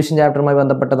എവല്യൂഷൻ ചാപ്റ്ററുമായി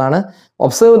ബന്ധപ്പെട്ടതാണ്.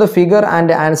 Observe the figure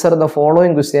and answer the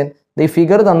following question. ഈ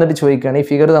ഫിഗർ തന്നിട്ട് ചോദിക്കുകയാണ്. ഈ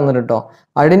ഫിഗർ തന്നിട്ട് കേട്ടോ.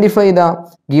 Identify the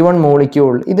given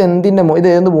molecule. ഇത്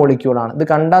ഏത് മോളിക്യൂളാണ്? ഇത്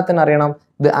കണ്ടാൽ തന്നെ അറിയണം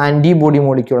ഇത് ആന്റിബോഡി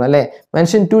മോളിക്യൂൾ അല്ലേ.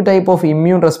 Mention 2 type of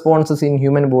immune responses in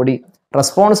human body.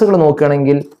 റെസ്പോൺസുകൾ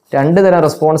നോക്കുകയാണെങ്കിൽ 2 തരം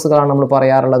റെസ്പോൺസുകളാണ് നമ്മൾ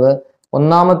പറയാറുള്ളത്.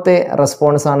 ഒന്നാമത്തെ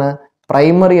റെസ്പോൺസ് ആണ്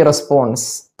പ്രൈമറി റെസ്പോൺസ്.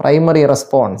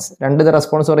 2 തരം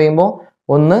റെസ്പോൺസ് പറയുമ്പോൾ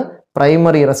ഒന്ന്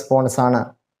പ്രൈമറി റെസ്പോൺസ് ആണ്.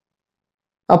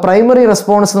 ആ പ്രൈമറി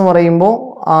റെസ്പോൺസ് എന്ന് പറയുമ്പോൾ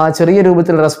ചെറിയ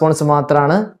രൂപത്തിലുള്ള റെസ്പോൺസ്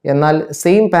മാത്രമാണ്. എന്നാൽ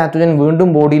സെയിം പാത്തോജൻ വീണ്ടും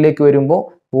ബോഡിയിലേക്ക് വരുമ്പോൾ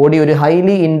ബോഡി ഒരു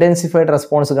ഹൈലി ഇൻറ്റൻസിഫൈഡ്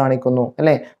റെസ്പോൺസ് കാണിക്കുന്നു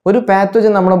അല്ലേ. ഒരു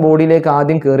പാത്തോജൻ നമ്മുടെ ബോഡിയിലേക്ക്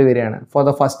ആദ്യം കയറി വരികയാണ് for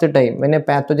the first time. When A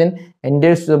pathogen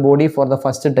enters to the body for the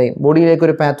first time, ബോഡിയിലേക്ക്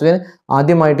ഒരു പാത്തോജൻ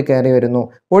ആദ്യമായിട്ട് കയറി വരുന്നു.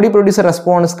 Body produce A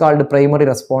response called primary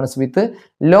response with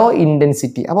law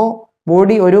intensity. അപ്പോൾ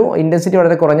ബോഡി ഒരു ഇൻറ്റൻസിറ്റി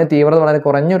വളരെ കുറഞ്ഞ, തീവ്രത വളരെ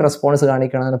കുറഞ്ഞ ഒരു റെസ്പോൺസ്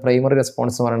കാണിക്കുകയാണ് പ്രൈമറി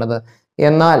റെസ്പോൺസ് എന്ന് പറയുന്നത്.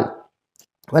 എന്നാൽ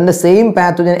when the same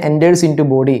pathogen enters into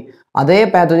body, അതേ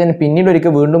പാത്തോജൻ പിന്നീട്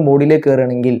ഒരിക്കൽ വീണ്ടും ബോഡിയിലേക്ക്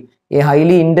കയറുകയാണെങ്കിൽ A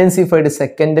highly intensified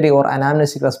secondary or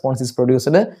അനാംനസ്റ്റിക് response is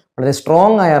produced. വളരെ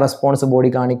സ്ട്രോങ് ആയ റെസ്പോൺസ് ബോഡി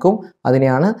കാണിക്കും.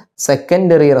 അതിനെയാണ്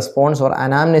സെക്കൻഡറി റെസ്പോൺസ് ഓർ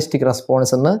അനാംനസ്റ്റിക്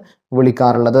റെസ്പോൺസ് എന്ന്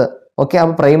വിളിക്കാറുള്ളത്. ഓക്കെ,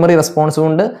 അപ്പോൾ പ്രൈമറി റെസ്പോൺസും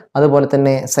ഉണ്ട്, അതുപോലെ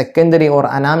തന്നെ സെക്കൻഡറി ഓർ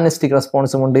അനാംനസ്റ്റിക്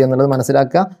റെസ്പോൺസും ഉണ്ട് എന്നുള്ളത്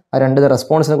മനസ്സിലാക്കുക. ആ 2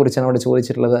 റെസ്പോൺസിനെ കുറിച്ചാണ് അവിടെ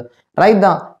ചോദിച്ചിട്ടുള്ളത്. Write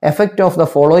the effect of the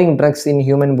following drugs in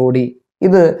human body.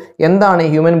 ഇത് എന്താണ്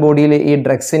ഹ്യൂമൻ ബോഡിയിൽ ഈ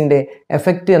ഡ്രഗ്സിന്റെ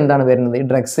എഫക്റ്റ് എന്താണ് വരുന്നത്? ഈ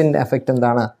ഡ്രഗ്സിന്റെ എഫക്റ്റ്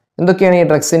എന്താണ്? എന്തൊക്കെയാണ് ഈ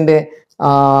ഡ്രഗ്സിന്റെ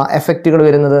എഫക്റ്റുകൾ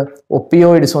വരുന്നത്?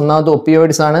 ഒപ്പിയോയിഡ്സ്, ഒന്നാമത്തെ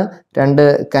ഒപ്പിയോയിഡ്സ് ആണ്. 2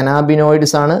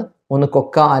 കനാബിനോയിഡ്സ് ആണ്. 1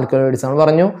 കൊക്ക ആൽക്കലോയിഡ്സ് ആണ്.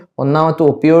 പറഞ്ഞു ഒന്നാമത്തെ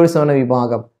ഒപ്പിയോയിഡ്സ് എന്ന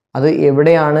വിഭാഗം അത്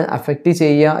എവിടെയാണ് അഫക്റ്റ്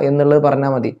ചെയ്യുക എന്നുള്ളത്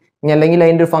പറഞ്ഞാൽ മതി. ഇനി അല്ലെങ്കിൽ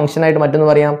അതിൻ്റെ ഒരു ഫംഗ്ഷൻ ആയിട്ട് മറ്റൊന്ന്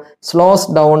പറയാം, സ്ലോസ്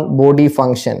ഡൗൺ ബോഡി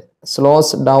ഫംഗ്ഷൻ.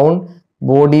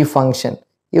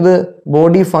 ഇത്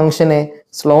ബോഡി ഫംഗ്ഷനെ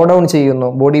സ്ലോ ഡൗൺ ചെയ്യുന്നു.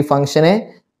 ബോഡി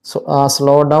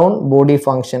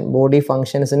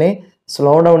ഫംഗ്ഷൻസിനെ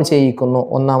സ്ലോ ഡൗൺ ചെയ്യിക്കുന്നു,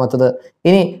 ഒന്നാമത്തത്.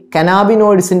 ഇനി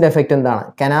കനാബിനോയിഡ്സിന്റെ എഫക്റ്റ് എന്താണ്?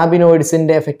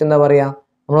 കനാബിനോയിഡ്സിന്റെ എഫക്റ്റ് എന്താ പറയുക?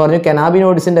 നമ്മൾ പറഞ്ഞു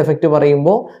കനാബിനോയിഡ്സിന്റെ എഫക്റ്റ്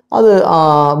പറയുമ്പോൾ അത്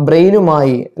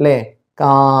ബ്രെയിനുമായി അല്ലേ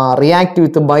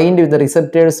bind with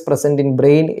receptors present in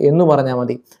brain എന്ന് പറഞ്ഞാൽ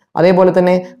മതി. അതേപോലെ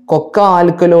തന്നെ കൊക്ക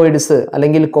ആൽക്കലോയിഡ്സ്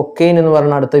അല്ലെങ്കിൽ കൊക്കൈൻ എന്ന്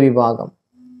പറയുന്ന അടുത്ത വിഭാഗം,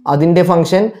 അതിന്റെ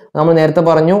ഫംഗ്ഷൻ നമ്മൾ നേരത്തെ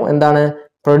പറഞ്ഞു എന്താണ്?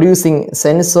 പ്രൊഡ്യൂസിങ്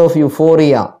സെൻസ് ഓഫ്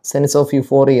യുഫോറിയ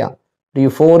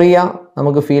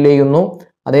നമുക്ക് ഫീൽ ചെയ്യുന്നു.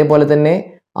 അതേപോലെ തന്നെ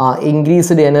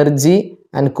increased energy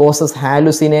and causes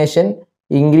hallucination.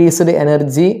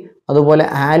 അതുപോലെ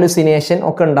ഹാലുസിനേഷൻ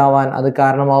ഒക്കെ ഉണ്ടാവാൻ അത്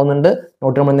കാരണമാവുന്നുണ്ട്.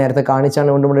 നോട്ട് നമ്മൾ നേരത്തെ കാണിച്ചാണ്,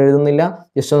 കൊണ്ട് നമ്മൾ എഴുതുന്നില്ല,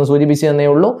 ജസ്റ്റ് ഒന്ന് സൂചിപ്പിച്ച് തന്നേ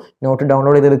ഉള്ളൂ. നോട്ട്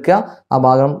ഡൗൺലോഡ് ചെയ്തെടുക്കുക, ആ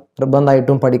ഭാഗം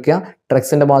നിർബന്ധമായിട്ടും പഠിക്കുക.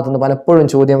 ഡ്രഗ്സിന്റെ ഭാഗത്തുനിന്ന് പലപ്പോഴും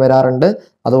ചോദ്യം വരാറുണ്ട്,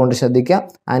 അതുകൊണ്ട് ശ്രദ്ധിക്കുക.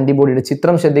 ആന്റിബോഡിയുടെ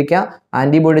ചിത്രം ശ്രദ്ധിക്കുക.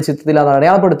 ആന്റിബോഡിയുടെ ചിത്രത്തിൽ അത്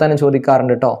അടയാളപ്പെടുത്താനും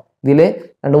ചോദിക്കാറുണ്ട് കേട്ടോ. ഇതിൽ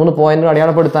 2-3 പോയിന്റുകൾ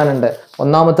അടയാളപ്പെടുത്താനുണ്ട്.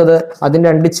 ഒന്നാമത്തത് അതിന്റെ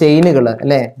 2 ചെയിനുകൾ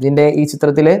അല്ലെ. ഇതിന്റെ ഈ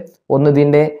ചിത്രത്തില് ഒന്ന്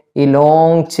ഇതിന്റെ ഈ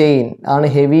ലോങ് ചെയിൻ ആണ്,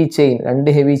 ഹെവി ചെയിൻ,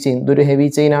 2 ഹെവി ചെയിൻ. ഇതൊരു ഹെവി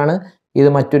ചെയിൻ ആണ്, ഇത്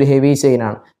മറ്റൊരു ഹെവി ചെയിൻ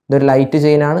ആണ്. ഇതൊരു ലൈറ്റ്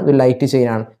ചെയിൻ ആണ്, ഇതൊരു ലൈറ്റ് ചെയിൻ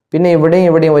ആണ്. പിന്നെ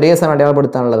ഇവിടെയും ഒരേ സാധനം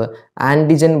അടയാളപ്പെടുത്താനുള്ളത്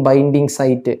antigen binding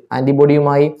site,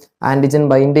 ആന്റിബോഡിയുമായി antigen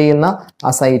bind ചെയ്യുന്ന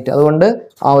ആ സൈറ്റ്. അതുകൊണ്ട്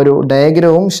ആ ഒരു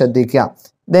ഡയഗ്രവും ശ്രദ്ധിക്കുക.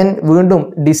 ദെൻ വീണ്ടും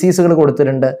ഡിസീസുകൾ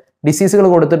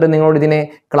കൊടുത്തിട്ട് നിങ്ങളോട് ഇതിനെ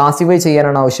ക്ലാസിഫൈ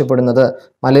ചെയ്യാനാണ് ആവശ്യപ്പെടുന്നത്.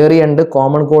 മലേറിയ ഉണ്ട്,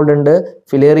 കോമൺ കോൾഡ് ഉണ്ട്,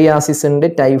 ഫിലേറിയാസിസ് ഉണ്ട്,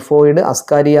 typhoid,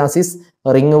 ascariasis,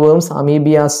 ring worms,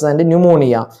 amoebiasis and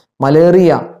pneumonia.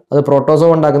 Malaria അത് പ്രോട്ടോസോ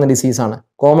ഉണ്ടാക്കുന്ന ഡിസീസാണ്.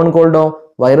 കോമൺ കോൾഡോ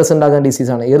വൈറസ് ഉണ്ടാക്കുന്ന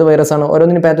ഡിസീസാണ്. ഏത് വൈറസാണ്?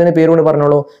 ഓരോന്നിനും പാത്തോജന്റെ പേര് കൊണ്ട്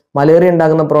പറഞ്ഞോളൂ. മലേറിയ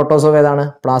ഉണ്ടാക്കുന്ന പ്രോട്ടോസോ ഏതാണ്?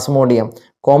 പ്ലാസ്മോഡിയം.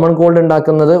 കോമൺ കോൾഡ്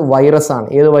ഉണ്ടാക്കുന്നത് വൈറസ് ആണ്.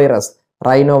 ഏത് വൈറസ്?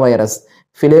 Rhino virus.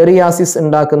 ഫിലേറിയാസിസ്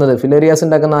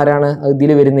ഉണ്ടാക്കുന്ന ആരാണ്? അത്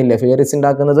ഇതിൽ വരുന്നില്ല. ഫിലേറിയസ്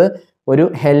ഉണ്ടാക്കുന്നത് ഒരു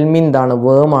ഹെൽമിന്താണ്,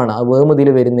 വേമാണ്. ആ വേം ഇതിൽ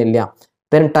വരുന്നില്ല.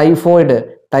 ദെൻ ടൈഫോയിഡ്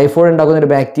ഉണ്ടാക്കുന്ന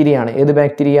ഒരു ബാക്ടീരിയ ആണ്. ഏത്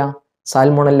ബാക്ടീരിയ?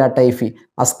 Salmonella typhi.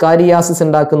 അസ്കാരിയാസിസ്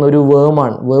ഉണ്ടാക്കുന്ന ഒരു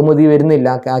വേമാണ്. വേം ഇതിൽ വരുന്നില്ല,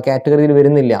 ആ കാറ്റഗറിയിൽ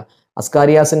വരുന്നില്ല.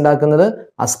 അസ്കാരിയാസ് ഉണ്ടാക്കുന്നത്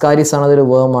അസ്കാരിസ് ആണ്, അതൊരു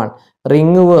വേമാണ്.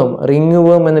 റിംഗ്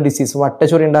വേം എന്ന ഡിസീസ്,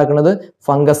 വട്ടച്ചൊറി ഉണ്ടാക്കുന്നത്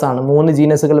ഫംഗസ് ആണ്. 3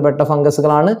 ജീനസുകൾ പെട്ട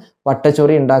ഫംഗസുകളാണ്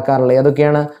വട്ടച്ചൊറി ഉണ്ടാക്കാറുള്ളത്.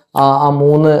 ഏതൊക്കെയാണ് ആ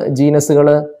 3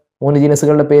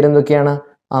 ജീനസുകളുടെ പേര് എന്തൊക്കെയാണ്?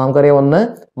 നമുക്കറിയാം, ഒന്ന്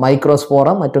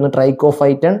മൈക്രോസ്പോറം, മറ്റൊന്ന്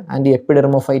ട്രൈക്കോഫൈറ്റൺ ആൻഡ്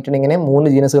എപ്പിഡെർമോഫൈറ്റൺ, ഇങ്ങനെ 3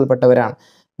 ജീനസുകൾ പെട്ടവരാണ്.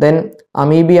 ദെൻ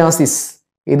അമീബിയാസിസ്,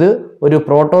 ഇത് ഒരു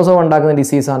പ്രോട്ടോസോവ ഉണ്ടാക്കുന്ന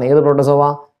ഡിസീസാണ്. ഏത് പ്രോട്ടോസോവ?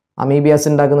 അമീബിയാസിസ്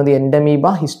ഉണ്ടാക്കുന്നത് എൻഡമീബ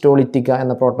ഹിസ്റ്റോളിറ്റിക്ക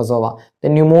എന്ന പ്രോട്ടോസോവ.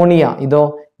 ദെൻ ന്യൂമോണിയ, ഇത്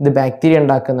ബാക്ടീരിയ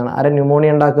ഉണ്ടാക്കുന്നതാണ്. ആരാ ന്യൂമോണിയ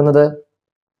ഉണ്ടാക്കുന്നത്?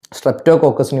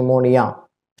 സ്ട്രെപ്റ്റോകോക്കസ്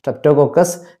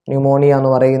ന്യൂമോണിയ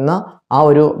എന്ന് പറയുന്ന ആ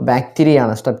ഒരു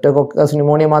ബാക്ടീരിയയാണ്. സ്ട്രെപ്റ്റോകോക്കസ്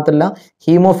ന്യൂമോണിയ മാത്രമല്ല,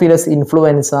 ഹീമോഫിലസ്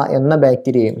ഇൻഫ്ലുവൻസ എന്ന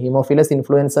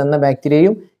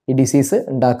ബാക്ടീരിയയും ഈ ഡിസീസ്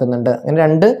ഉണ്ടാക്കുന്നുണ്ട്. അങ്ങനെ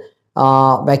 2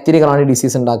 ബാക്ടീരിയകളാണ് ഈ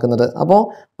ഡിസീസ് ഉണ്ടാക്കുന്നത്. അപ്പോൾ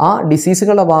ആ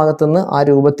ഡിസീസുകളുടെ ഭാഗത്തുനിന്ന് ആ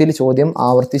രൂപത്തിൽ ചോദ്യം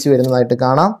ആവർത്തിച്ച് വരുന്നതായിട്ട്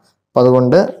കാണാം. അപ്പോൾ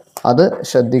അതുകൊണ്ട് അത്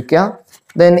ശ്രദ്ധിക്കുക.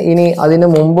 ദെൻ ഇനി അതിന്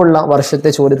മുമ്പുള്ള വർഷത്തെ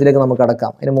ചോദ്യത്തിലേക്ക് നമുക്ക്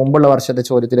കടക്കാം. അതിന് മുമ്പുള്ള വർഷത്തെ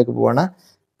ചോദ്യത്തിലേക്ക് പോവാണ്.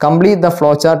 Complete the flow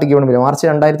chart given below. March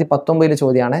 2019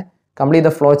 ചോദ്യമാണ്. Complete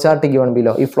the flow chart given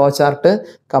below. ഈ ഫ്ലോ ചാർട്ട്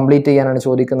കംപ്ലീറ്റ് ചെയ്യാനാണ്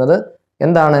ചോദിക്കുന്നത്.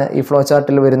 എന്താണ് ഈ ഫ്ലോ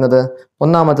ചാർട്ടിൽ വരുന്നത്?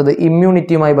 ഒന്നാമത്തത്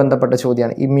ഇമ്മ്യൂണിറ്റിയുമായി ബന്ധപ്പെട്ട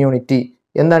ചോദ്യമാണ്. ഇമ്മ്യൂണിറ്റി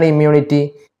എന്താണ്? ഇമ്മ്യൂണിറ്റി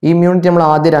നമ്മൾ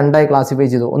ആദ്യം 2ആയി ക്ലാസിഫൈ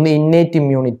ചെയ്തു. ഒന്ന് innate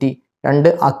immunity, 2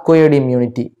 acquired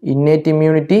immunity. Innate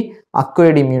immunity,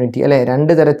 acquired immunity അല്ലെ,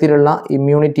 2 തരത്തിലുള്ള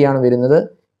ഇമ്മ്യൂണിറ്റിയാണ് വരുന്നത്.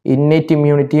 Innate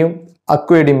ഇമ്മ്യൂണിറ്റിയും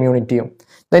acquired ഇമ്മ്യൂണിറ്റിയും.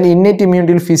 Then innate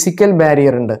ഇമ്മ്യൂണിറ്റിയിൽ physical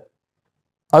barrier ഉണ്ട്.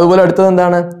 അതുപോലെ അടുത്തത്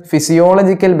എന്താണ്?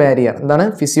 Physiological barrier. എന്താണ്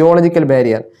physiological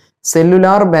barrier?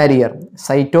 Cellular barrier,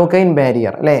 cytokine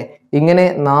barrier അല്ലെ. ഇങ്ങനെ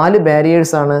 4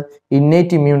 ബാരിയേഴ്സ് ആണ്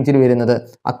ഇന്നേറ്റ് ഇമ്മ്യൂണിറ്റിയിൽ വരുന്നത്.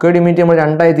 അക്വയർഡ് ഇമ്മ്യൂണിറ്റി നമ്മൾ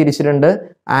 2ആയി തിരിച്ചിട്ടുണ്ട്.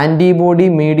 ആന്റിബോഡി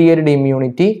മീഡിയേറ്റഡ്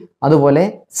ഇമ്മ്യൂണിറ്റി, അതുപോലെ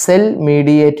സെൽ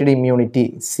മീഡിയേറ്റഡ് ഇമ്മ്യൂണിറ്റി,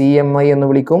 CMI എന്ന്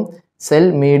വിളിക്കും, സെൽ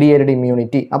മീഡിയേറ്റഡ്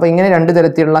ഇമ്മ്യൂണിറ്റി. അപ്പോൾ ഇങ്ങനെ 2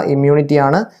 തരത്തിലുള്ള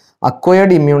ഇമ്മ്യൂണിറ്റിയാണ്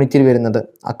അക്വയർഡ് ഇമ്മ്യൂണിറ്റിയിൽ വരുന്നത്.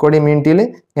 അക്വയർഡ് ഇമ്മ്യൂണിറ്റിയിൽ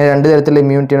ഇങ്ങനെ 2 തരത്തിലുള്ള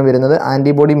ഇമ്മ്യൂണിറ്റിയാണ് വരുന്നത്.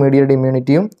 ആന്റിബോഡി മീഡിയേറ്റഡ്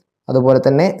ഇമ്മ്യൂണിറ്റിയും അതുപോലെ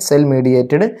തന്നെ സെൽ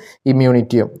മീഡിയേറ്റഡ്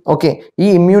ഇമ്മ്യൂണിറ്റിയും. ഓക്കെ, ഈ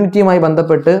ഇമ്മ്യൂണിറ്റിയുമായി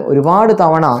ബന്ധപ്പെട്ട് ഒരുപാട്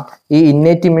തവണ ഈ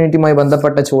ഇന്നേറ്റ് ഇമ്മ്യൂണിറ്റിയുമായി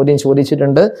ബന്ധപ്പെട്ട ചോദ്യം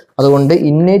ചോദിച്ചിട്ടുണ്ട്. അതുകൊണ്ട്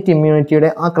ഇന്നേറ്റ് ഇമ്മ്യൂണിറ്റിയുടെ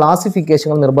ആ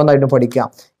ക്ലാസിഫിക്കേഷനുകൾ നിർബന്ധമായിട്ടും പഠിക്കാം.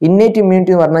 ഇന്നേറ്റ്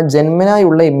ഇമ്മ്യൂണിറ്റി എന്ന് പറഞ്ഞാൽ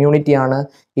ജന്മനായുള്ള ഇമ്മ്യൂണിറ്റിയാണ്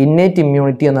ഇന്നേറ്റ്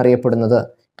ഇമ്മ്യൂണിറ്റി എന്നറിയപ്പെടുന്നത്.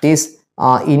 It is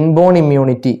inborn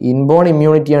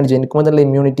ഇമ്മ്യൂണിറ്റിയാണ്, ജനിക്കുമ്പോഴുള്ള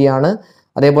ഇമ്മ്യൂണിറ്റിയാണ്.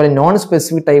 അതേപോലെ non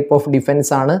specific type of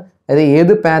defence ആണ്. അതായത്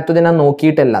ഏത് പാത്തോജനെ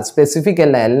നോക്കിയിട്ടല്ല, സ്പെസിഫിക്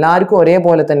അല്ല, എല്ലാവർക്കും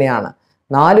ഒരേപോലെ തന്നെയാണ്.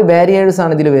 4 ബാരിയേഴ്സ്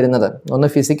ആണ് ഇതിൽ വരുന്നത്. ഒന്ന്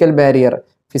physical barrier,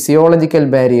 physiological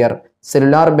barrier,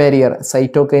 cellular barrier,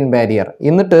 cytokine barrier.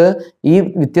 എന്നിട്ട് ഈ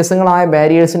വ്യത്യസ്തങ്ങളായ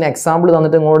ബാരിയേഴ്സിന് എക്സാമ്പിൾ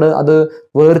തന്നിട്ട് ഇങ്ങോട്ട് അത്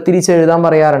വേർതിരിച്ച് എഴുതാൻ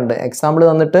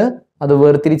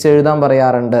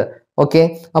പറയാറുണ്ട്. ഓക്കെ,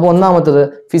 അപ്പോൾ ഒന്നാമത്തത്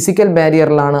ഫിസിക്കൽ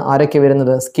ബാരിയറിലാണ് ആരൊക്കെ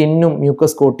വരുന്നത്? സ്കിന്നും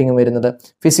മ്യൂക്കസ് കോട്ടിങ്ങും വരുന്നത്.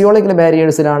 Physiological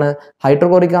ബാരിയേഴ്സിലാണ്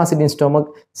hydrochloric acid in stomach,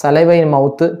 saliva in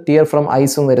mouth, tear from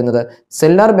ഐസും വരുന്നത്.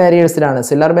 സെല്ലാർ ബാരിയേഴ്സ്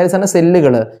ആണ്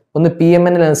സെല്ലുകൾ. ഒന്ന്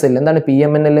PMNL എന്ന സെല്ല്. എന്താണ്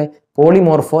PMNL?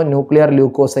 പോളിമോർഫോ ന്യൂക്ലിയർ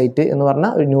ല്യൂക്കോസൈറ്റ് എന്ന് പറഞ്ഞ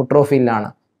ഒരു ന്യൂട്രോഫിലാണ്.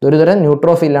 ഒരു തരം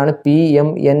ന്യൂട്രോഫിലാണ്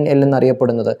PMNL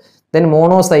എന്നറിയപ്പെടുന്നത്. ദെൻ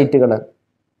മോണോസൈറ്റുകൾ,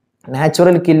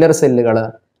 നാച്ചുറൽ കില്ലർ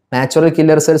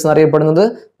സെൽസ് എന്നറിയപ്പെടുന്നത്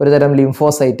ഒരു തരം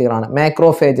ലിംഫോസൈറ്റുകളാണ്.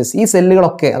 മാക്രോഫേജസ്, ഈ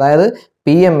സെല്ലുകളൊക്കെ, അതായത്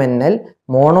PMNL,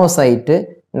 monocyte,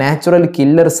 natural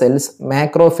killer cells,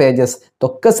 macrophages,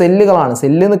 ഇതൊക്കെ സെല്ലുകളാണ്.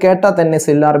 സെല്ല് എന്ന് കേട്ടാൽ തന്നെ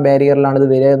സെല്ലുലാർ ബാരിയറിലാണ് ഇത്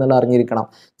വരിക എന്നുള്ളത് അറിഞ്ഞിരിക്കണം.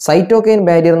 സൈറ്റോകൈൻ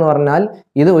ബാരിയർ എന്ന് പറഞ്ഞാൽ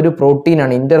ഇത് ഒരു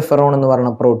പ്രോട്ടീനാണ്, ഇന്റർഫെറോൺ എന്ന്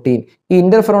പറയുന്ന പ്രോട്ടീൻ. ഈ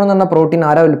ഇന്റർഫെറോൺ എന്ന് പറഞ്ഞ പ്രോട്ടീൻ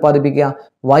ആരാ ഉൽപ്പാദിപ്പിക്കുക?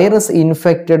 വൈറസ്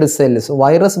ഇൻഫെക്റ്റഡ് സെൽസ്,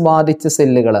 വൈറസ് ബാധിച്ച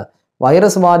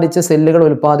സെല്ലുകൾ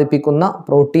ഉൽപ്പാദിപ്പിക്കുന്ന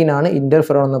പ്രോട്ടീനാണ്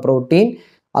ഇന്റർഫെറോൺ എന്ന പ്രോട്ടീൻ.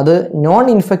 അത് നോൺ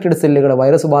ഇൻഫെക്റ്റഡ് സെല്ലുകൾ,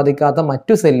 വൈറസ് ബാധിക്കാത്ത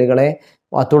മറ്റു സെല്ലുകളെ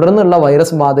തുടർന്നുള്ള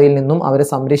വൈറസ് ബാധയിൽ നിന്നും അവരെ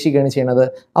സംരക്ഷിക്കുകയാണ് ചെയ്യുന്നത്.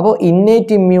 അപ്പോൾ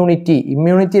ഇന്നേറ്റ് ഇമ്മ്യൂണിറ്റി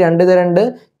 2 തരമുണ്ട്,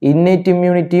 ഇന്നേറ്റ്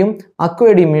ഇമ്മ്യൂണിറ്റിയും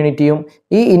അക്വയർഡ് ഇമ്മ്യൂണിറ്റിയും.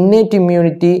 ഈ ഇന്നേറ്റ്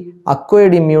ഇമ്മ്യൂണിറ്റി,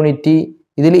 അക്വയർഡ് ഇമ്മ്യൂണിറ്റി,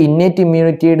 ഇതിൽ ഇന്നേറ്റ്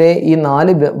ഇമ്മ്യൂണിറ്റിയുടെ ഈ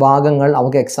 4 ഭാഗങ്ങൾ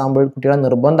അവർക്ക് എക്സാമ്പിൾ കുട്ടികളെ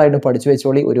നിർബന്ധമായിട്ടും പഠിച്ചു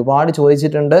വെച്ചോളി. ഒരുപാട്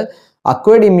ചോദിച്ചിട്ടുണ്ട്.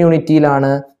 അക്വയർഡ്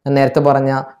ഇമ്മ്യൂണിറ്റിയിലാണ് നേരത്തെ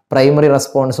പറഞ്ഞ പ്രൈമറി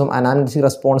റെസ്പോൺസും അനാലിറ്റിക്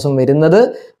റെസ്പോൺസും വരുന്നത്.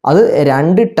 അത്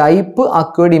 2 ടൈപ്പ്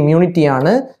അക്വയർഡ്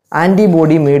ഇമ്മ്യൂണിറ്റിയാണ്.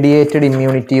 ആന്റിബോഡി മീഡിയേറ്റഡ്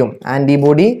ഇമ്മ്യൂണിറ്റിയും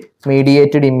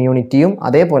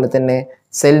അതേപോലെ തന്നെ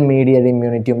cell mediated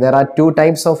ഇമ്മ്യൂണിറ്റിയും. There are 2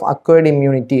 types of acquired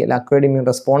immunity, acquired immune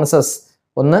responses.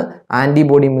 ഒന്ന്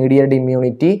ആന്റിബോഡി മീഡിയേറ്റഡ്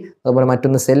ഇമ്മ്യൂണിറ്റി, അതുപോലെ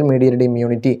മറ്റൊന്ന് cell mediated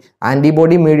immunity.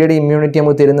 Antibody mediated immunity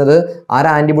നമുക്ക് തരുന്നത്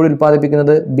ആരാ? ആന്റിബോഡി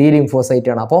ഉൽപ്പാദിപ്പിക്കുന്നത് ബി ലിംഫോസൈറ്റ്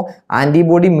ആണ്. അപ്പോൾ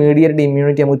ആന്റിബോഡി മീഡിയേറ്റഡ്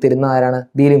ഇമ്മ്യൂണിറ്റി നമുക്ക് തരുന്ന ആരാണ്?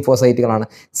 ബി ലിംഫോസൈറ്റുകളാണ്.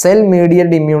 സെൽ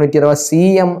മീഡിയേറ്റഡ് ഇമ്മ്യൂണിറ്റി അഥവാ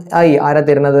CMI ആരാ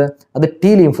തരുന്നത്? അത്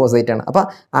ടി ലിംഫോസൈറ്റ് ആണ്. അപ്പൊ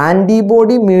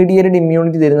ആന്റിബോഡി മീഡിയേറ്റഡ്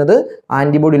ഇമ്മ്യൂണിറ്റി തരുന്നത്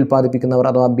ആന്റിബോഡി ഉൽപ്പാദിപ്പിക്കുന്നവർ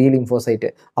അഥവാ ബി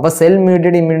ലിംഫോസൈറ്റ്. അപ്പൊ സെൽ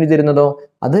മീഡിയേറ്റഡ് ഇമ്മ്യൂണിറ്റി തരുന്നതോ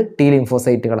അത് ടി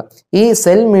ലിംഫോസൈറ്റുകൾ. ഈ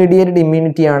സെൽ മീഡിയേറ്റഡ്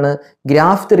ഇമ്മ്യൂണിറ്റിയാണ്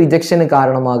ഗ്രാഫ്റ്റ് റിജക്ഷന്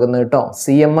കാരണമാകുന്നത് കേട്ടോ.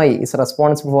 CMI is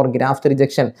responsible for graft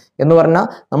rejection എന്ന് പറഞ്ഞാൽ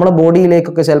നമ്മുടെ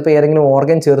ബോഡിയിലേക്കൊക്കെ ചിലപ്പോൾ ഏതെങ്കിലും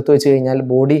ഓർഗൻ ചേർത്ത് വെച്ച് കഴിഞ്ഞാൽ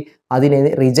ബോഡി അതിനെ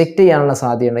റിജക്റ്റ് ചെയ്യാനുള്ള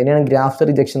സാധ്യതയുണ്ട്. അതിനാണ് ഗ്രാഫ്റ്റ്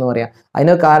റിജക്ഷൻ എന്ന് പറയുക.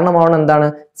 അതിന് കാരണമാവുന്ന എന്താണ്?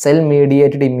 സെൽ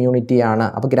മീഡിയേറ്റഡ് ഇമ്മ്യൂണിറ്റി ആണ്.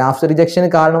 അപ്പോൾ ഗ്രാഫ്റ്റ് റിജക്ഷന്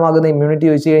കാരണമാകുന്ന ഇമ്മ്യൂണിറ്റി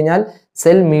ചോദിച്ചു കഴിഞ്ഞാൽ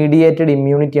സെൽ മീഡിയേറ്റഡ്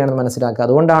ഇമ്മ്യൂണിറ്റി ആണെന്ന് മനസ്സിലാക്കുക.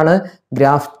 അതുകൊണ്ടാണ്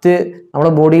ഗ്രാഫ്റ്റ്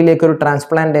നമ്മുടെ ബോഡിയിലേക്ക് ഒരു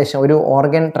ട്രാൻസ്പ്ലാന്റേഷൻ, ഒരു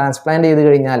ഓർഗൻ ട്രാൻസ്പ്ലാന്റ് ചെയ്ത്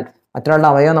കഴിഞ്ഞാൽ, മറ്റൊരാളുടെ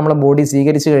അവയവം നമ്മുടെ ബോഡി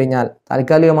സ്വീകരിച്ചു കഴിഞ്ഞാൽ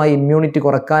താൽക്കാലികമായി ഇമ്മ്യൂണിറ്റി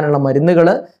കുറക്കാനുള്ള മരുന്നുകൾ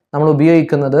നമ്മൾ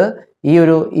ഉപയോഗിക്കുന്നത് ഈ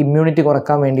ഒരു ഇമ്മ്യൂണിറ്റി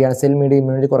കുറക്കാൻ വേണ്ടിയാണ്, സെൽ മീഡിയ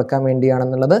ഇമ്മ്യൂണിറ്റി കുറക്കാൻ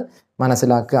വേണ്ടിയാണെന്നുള്ളത്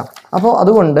മനസ്സിലാക്കുക. അപ്പോൾ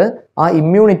അതുകൊണ്ട് ആ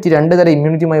ഇമ്മ്യൂണിറ്റി, രണ്ട് തരം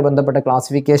ഇമ്മ്യൂണിറ്റിയുമായി ബന്ധപ്പെട്ട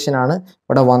ക്ലാസിഫിക്കേഷൻ ആണ്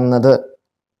ഇവിടെ വന്നത്.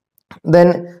 ദെൻ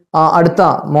അടുത്ത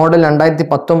മോഡൽ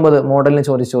 2019 മോഡലിന്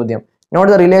ചോദിച്ച ചോദ്യം, not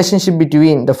the relationship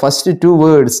between the first two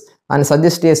words and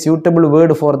suggest A suitable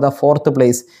word for the fourth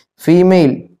place.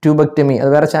 Female tubectomy,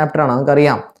 അത് വേറെ ചാപ്റ്ററാണ്,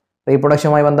 നമുക്കറിയാം.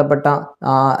 റീപ്രൊഡക്ഷനുമായി ബന്ധപ്പെട്ട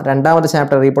രണ്ടാമത്തെ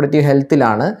ചാപ്റ്റർ റീപ്രൊഡക്റ്റീവ്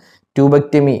ഹെൽത്തിലാണ്.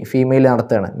 ട്യൂബക്ടമി ഫീമെയിൽ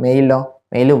നടത്തുകയാണ്. മെയിലോ?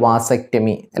 മെയിൽ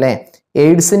വാസക്ടമി അല്ലേ.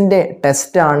 എയ്ഡ്സിൻ്റെ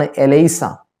ടെസ്റ്റാണ് എലൈസ.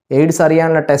 എയ്ഡ്സ്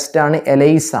അറിയാനുള്ള ടെസ്റ്റാണ്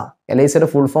എലൈസ. എലൈസയുടെ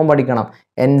ഫുൾ ഫോം പഠിക്കണം.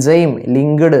 Enzyme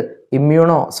linked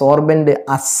immuno sorbent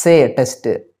assay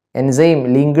test. Enzyme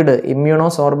linked immuno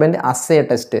sorbent assay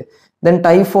test. Then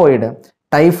typhoid.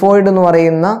 Typhoid എന്ന്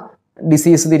പറയുന്ന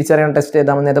ഡിസീസ് തിരിച്ചറിയാൻ ടെസ്റ്റ്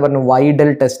ഏതാണെന്ന് നേരത്തെ പറഞ്ഞു, Widal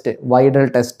test. Widal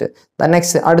test.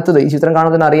 Next അടുത്തത്, ഈ ചിത്രം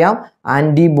കാണുന്നതിന് അറിയാം,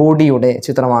 ആന്റിബോഡിയുടെ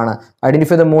ചിത്രമാണ്.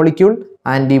 Identify the molecule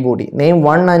antibody. Name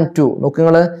 1 and 2.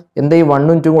 നോക്കുങ്ങൾ എന്താ ഈ 1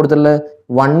 ഉം 2 കൊടുത്തിട്ടുള്ളത്?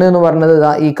 1 എന്ന് പറഞ്ഞത്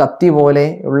ഈ കത്തി പോലെ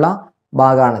ഉള്ള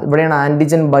ഭാഗമാണ്. ഇവിടെയാണ്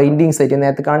ആന്റിജൻ ബൈൻഡിങ് സൈറ്റ്.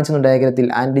 നേരത്തെ കാണിച്ചിട്ടുണ്ട് ഡയഗ്രത്തിൽ,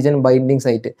 ആന്റിജൻ ബൈൻഡിങ്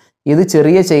സൈറ്റ്. ഇത്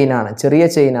ചെറിയ ചെയിനാണ്. ചെറിയ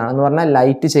ചെയിനാണ് എന്ന് പറഞ്ഞാൽ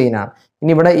ലൈറ്റ് ചെയിനാണ്.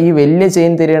 ഇനി ഇവിടെ ഈ വലിയ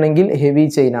ചെയിൻ തരികയാണെങ്കിൽ ഹെവി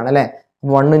ചെയിൻ ആണ് അല്ലേ.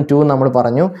 1 ഉം 2 നമ്മൾ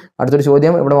പറഞ്ഞു. അടുത്തൊരു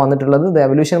ചോദ്യം ഇവിടെ വന്നിട്ടുള്ളത്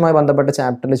എവല്യൂഷനുമായി ബന്ധപ്പെട്ട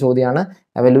ചാപ്റ്ററിലെ ചോദ്യമാണ്.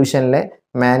 എവല്യൂഷനിലെ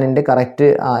മാനിൻ്റെ കറക്റ്റ്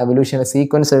എവല്യൂഷനിലെ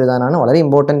സീക്വൻസ് എഴുതാനാണ്. വളരെ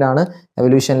ഇമ്പോർട്ടൻ്റ് ആണ്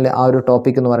എവല്യൂഷനിലെ ആ ഒരു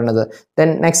ടോപ്പിക് എന്ന് പറയുന്നത്. Then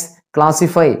next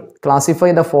classify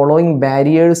the following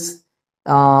barriers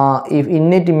if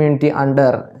innate immunity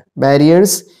under.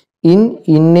 Barriers in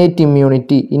innate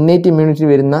immunity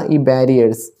വരുന്ന ഈ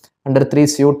barriers under 3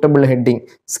 suitable heading.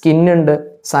 സ്കിന്നുണ്ട്,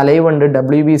 saliva ഉണ്ട്,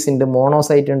 WBC ഉണ്ട്,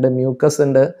 മോണോസൈറ്റ് ഉണ്ട്, മ്യൂക്കസ്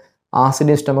ഉണ്ട്,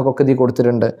 ആസിഡ് സ്റ്റൊമക്ക് ഒക്കെ ഇതിൽ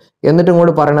കൊടുത്തിട്ടുണ്ട്. എന്നിട്ട്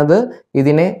ഇങ്ങോട്ട് പറയണത്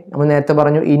ഇതിനെ നമ്മൾ നേരത്തെ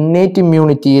പറഞ്ഞു ഇന്നേറ്റ്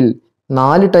ഇമ്മ്യൂണിറ്റിയിൽ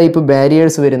 4 ടൈപ്പ്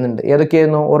ബാരിയേഴ്സ് വരുന്നുണ്ട്.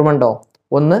 ഏതൊക്കെയായിരുന്നു ഓർമ്മ ഉണ്ടോ?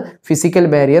 ഒന്ന് ഫിസിക്കൽ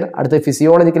ബാരിയർ, അടുത്ത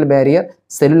physiological barrier,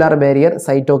 cellular barrier,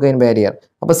 cytokine barrier.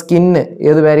 അപ്പോൾ സ്കിന്ന്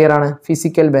ഏത് ബാരിയറാണ്?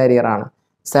 ഫിസിക്കൽ ബാരിയർ ആണ്.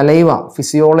 സലൈവ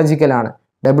ഫിസിയോളജിക്കൽ ആണ്.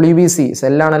 WBC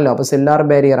സെല്ലാണല്ലോ, അപ്പോൾ സെല്ലുലാർ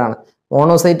ബാരിയർ ആണ്.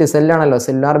 മോണോസൈറ്റ് സെല്ലാണല്ലോ,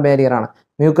 സെല്ലുലാർ ബാരിയർ ആണ്.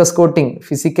 മ്യൂക്കസ് കോട്ടിംഗ്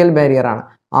ഫിസിക്കൽ ബാരിയർ ആണ്.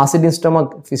 ആസിഡ്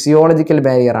സ്റ്റൊമക്ക് ഫിസിയോളജിക്കൽ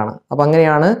ബാരിയർ ആണ്. അപ്പോൾ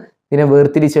അങ്ങനെയാണ് ഇതിനെ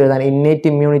വേർതിരിച്ചെഴുതാൻ. ഇന്നേറ്റ്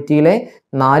ഇമ്മ്യൂണിറ്റിയിലെ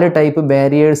 4 ടൈപ്പ്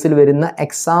ബാരിയേഴ്സിൽ വരുന്ന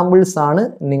എക്സാമ്പിൾസ് ആണ്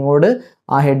നിങ്ങളോട്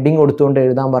ആ ഹെഡിങ് കൊടുത്തുകൊണ്ട്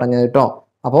എഴുതാൻ പറഞ്ഞത് കേട്ടോ.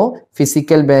 അപ്പോൾ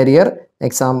ഫിസിക്കൽ ബാരിയർ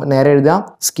എക്സാമ്പിൾ നേരെ എഴുതാം,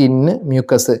 skin,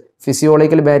 mucus.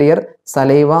 Physiological barrier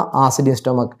saliva, acid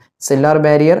stomach. Cellular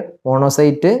barrier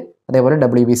monocyte, അതേപോലെ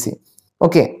WBC.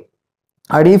 Okay.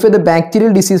 Identify the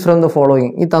bacterial disease from the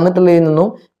following. ഈ തന്നിട്ടുള്ളതിൽ നിന്നും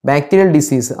ബാക്ടീരിയൽ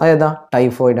ഡിസീസ് അതേതാ?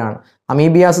 ടൈഫോയിഡ് ആണ്.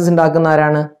 അമീബിയാസിസ് ഉണ്ടാക്കുന്ന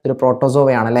ആരാണ്? ഒരു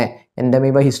പ്രോട്ടോസോവയാണ് അല്ലേ.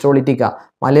 Entamoeba histolytica.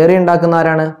 മലേറിയ ഉണ്ടാക്കുന്ന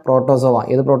ആരാണ്? പ്രോട്ടോസോവ.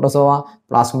 ഏത് protozoa?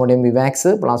 Plasmodium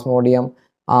vivax, Plasmodium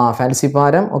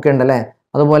falciparum ഒക്കെ ഉണ്ടല്ലേ.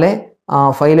 അതുപോലെ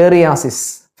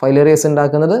ഫൈലേറിയാസ്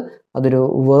ഉണ്ടാക്കുന്നത് അതൊരു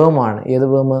വേമാണ്. ഏത്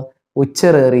വേം?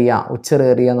 ഉച്ചറേറിയ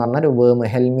എന്ന് പറഞ്ഞാൽ ഒരു വേം.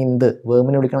 ഹെൽമിന്ത്,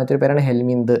 വേമിനെ വിളിക്കുന്ന മറ്റൊരു പേരാണ്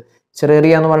ഹെൽമിന്ത്.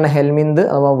 ചെറേറിയ എന്ന് പറഞ്ഞ ഹെൽമിന്ത്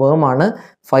അഥവാ വേമാണ്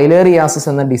ഫൈലേറിയാസിസ്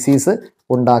എന്ന ഡിസീസ്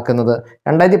ഉണ്ടാക്കുന്നത്.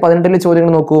 2018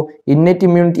 ചോദ്യങ്ങൾ നോക്കൂ. Innate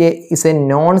immunity is A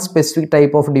non specific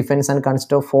type of defence and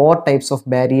consist of 4 types of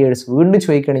barriers. വീണ്ടും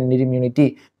ചോദിക്കുകയാണ് ഇന്നേറ്റ് ഇമ്മ്യൂണിറ്റി,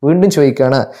 വീണ്ടും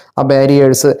ചോദിക്കുകയാണ് ആ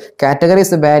barriers.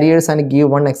 Categorise the barriers and give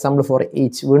 1 example for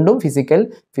each. വീണ്ടും physical,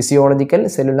 physiological,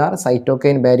 cellular,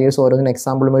 cytokine barriers ഓരോന്നിനും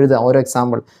എക്സാമ്പിളും എഴുതുക, ഓരോ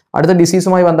example. അടുത്ത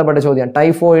ഡിസീസുമായി ബന്ധപ്പെട്ട ചോദ്യം.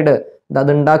 ടൈഫോയിഡ്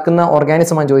അത് ഉണ്ടാക്കുന്ന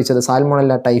ഓർഗാനിസമാണ് ചോദിച്ചത്.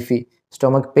 Salmonella typhi.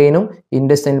 Stomach പെയിനും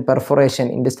intestinal പെർഫോറേഷൻ,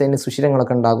 intestinal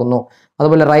സുഷിരങ്ങളൊക്കെ ഉണ്ടാകുന്നു.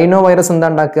 അതുപോലെ റൈനോ വൈറസ് എന്താ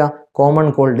ഉണ്ടാക്കുക? കോമൺ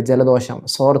കോൾഡ്, ജലദോഷം.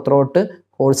 സോർ ത്രോട്ട്,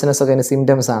 ഹോഴ്സിനെസ് ഒക്കെ അതിൻ്റെ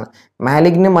സിംറ്റംസ് ആണ്.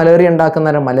 മാലിഗ്ന് മലേറിയ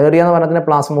ഉണ്ടാക്കുന്ന മലേറിയ എന്ന് പറഞ്ഞാൽ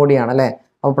പ്ലാസ്മോഡിയാണ് അല്ലേ.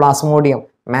 അപ്പോൾ പ്ലാസ്മോഡിയം.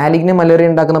 മാലിഗ്ന്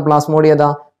മലേറിയ ഉണ്ടാക്കുന്ന പ്ലാസ്മോഡിയ ഏതാ?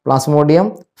 പ്ലാസ്മോഡിയം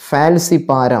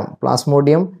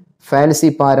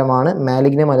ഫാൽസിപ്പാരമാണ്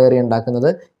മാലിഗ്ന് മലേറിയ ഉണ്ടാക്കുന്നത്.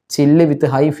 ചില്ല് വിത്ത്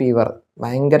ഹൈ ഫീവർ,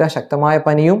 ഭയങ്കര ശക്തമായ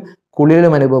പനിയും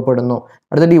കുളിരിലും അനുഭവപ്പെടുന്നു.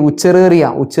 അടുത്തത്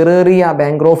ഉച്ചറേറിയ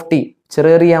ബാങ്ക്രോഫ്റ്റി,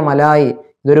 ഉച്ചറേറിയ മലായി,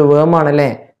 ഇതൊരു വേമാണല്ലേ.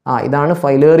 ഇതാണ്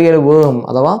ഫൈലേറിയൽ വേം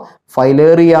അഥവാ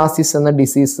ഫൈലേറിയാസിസ് എന്ന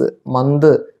ഡിസീസ്.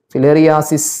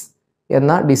 ഫിലേറിയാസിസ്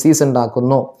എന്ന ഡിസീസ്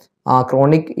ഉണ്ടാക്കുന്നു.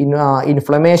 Chronic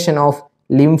inflammation of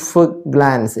lymph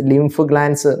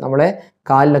glance നമ്മുടെ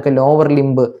കാലിലൊക്കെ ലോവർ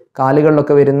ലിംബ്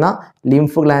കാലുകളിലൊക്കെ വരുന്ന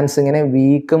ലിംഫ് ഗ്ലാൻസ് ഇങ്ങനെ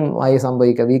വീക്കം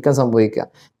സംഭവിക്കുക.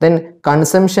 Then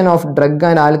consumption of drug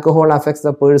and alcohol affects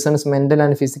the person's mental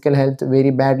and physical health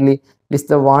very badly. List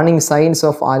the warning signs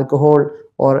of alcohol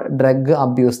or drug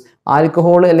abuse.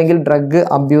 Alcohol അല്ലെങ്കിൽ drug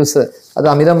abuse അത്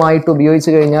അമിതമായിട്ട്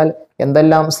ഉപയോഗിച്ച് കഴിഞ്ഞാൽ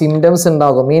എന്തെല്ലാം സിംറ്റംസ്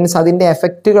ഉണ്ടാകും, മീൻസ് അതിൻ്റെ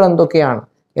എഫക്റ്റുകൾ എന്തൊക്കെയാണ്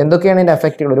ഇതിൻ്റെ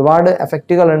എഫക്റ്റുകൾ? ഒരുപാട്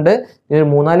എഫക്റ്റുകൾ ഉണ്ട്. ഇതിന്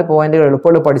 3-4 പോയിന്റുകൾ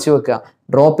എളുപ്പമുള്ള പഠിച്ചു വെക്കുക.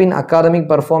 Drop in academic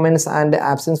performance and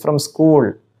absence from school.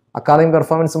 Academic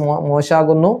performance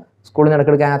മോശമാകുന്നു, സ്കൂളിൽ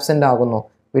ഇടയ്ക്കിടയ്ക്ക് ആബ്സെന്റ് ആകുന്നു.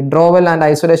 Withdrawal and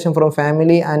isolation from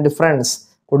family and friends.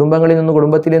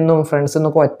 കുടുംബത്തിൽ നിന്നും ഫ്രണ്ട്സിൽ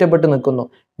നിന്നൊക്കെ ഒറ്റപ്പെട്ട് നിൽക്കുന്നു.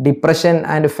 Depression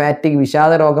and ഫാറ്റിക്.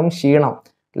 വിഷാദരോഗം, ക്ഷീണം.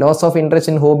 Loss of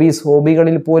interest in hobbies.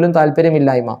 ഹോബികളിൽ പോലും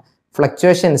താല്പര്യമില്ലായ്മ.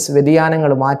 ഫ്ലക്ച്വേഷൻസ്,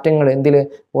 വ്യതിയാനങ്ങൾ, മാറ്റങ്ങൾ.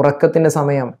 ഉറക്കത്തിൻ്റെ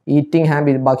സമയം, ഈറ്റിംഗ്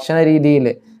ഹാബിറ്റ്, ഭക്ഷണ രീതിയിൽ,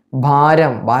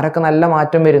 ഭാരമൊക്കെ നല്ല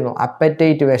മാറ്റം വരുന്നു.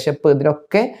 അപ്പറ്റൈറ്റ്, വിശപ്പ്,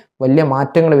 ഇതിലൊക്കെ വലിയ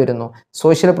മാറ്റങ്ങൾ വരുന്നു.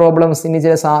 Social problems. ഇനി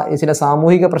ചില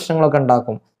സാമൂഹിക പ്രശ്നങ്ങളൊക്കെ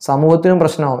ഉണ്ടാക്കും. സമൂഹത്തിനും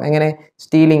പ്രശ്നമാവും. എങ്ങനെ?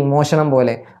 സ്റ്റീലിംഗ്, മോഷണം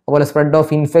പോലെ. അതുപോലെ സ്പ്രെഡ്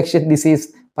ഓഫ് ഇൻഫെക്ഷ്യസ് ഡിസീസ്.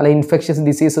 പല ഇൻഫെക്ഷ്യസ്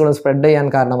ഡിസീസുകളും സ്പ്രെഡ് ചെയ്യാൻ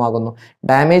കാരണമാകുന്നു.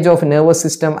 Damage of nervous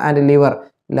system and liver.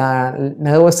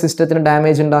 Nervous സിസ്റ്റത്തിന്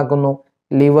ഡാമേജ് ഉണ്ടാക്കുന്നു.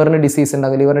 ലിവറിന് ഡിസീസ്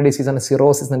ഉണ്ടാകും. ലിവറിന് ഡിസീസാണ്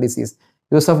സിറോസിസ് എന്ന disease.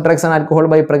 Use of drugs and alcohol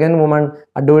by pregnant woman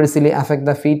adversely affect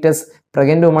the foetus.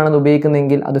 Pregnant woman അത്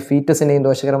ഉപയോഗിക്കുന്നെങ്കിൽ അത് ഫീറ്റസിനെയും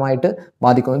ദോഷകരമായിട്ട്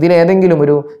ബാധിക്കുന്നു. ഇതിൽ ഏതെങ്കിലും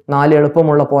ഒരു 4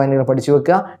 എളുപ്പമുള്ള പോയിന്റുകൾ പഠിച്ചു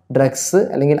വെക്കുക. ഡ്രഗ്സ്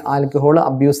അല്ലെങ്കിൽ ആൽക്കഹോൾ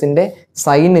അബ്യൂസിന്റെ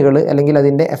സൈനുകൾ അല്ലെങ്കിൽ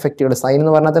അതിന്റെ എഫക്റ്റുകൾ. സൈൻ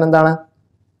എന്ന് പറഞ്ഞാൽ എന്താണ്?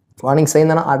 വാർണിംഗ് സൈൻ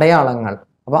എന്നാണ് അടയാളങ്ങൾ.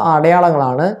 അപ്പോൾ ആ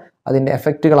അടയാളങ്ങളാണ് അതിന്റെ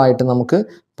എഫക്റ്റുകളായിട്ട് നമുക്ക്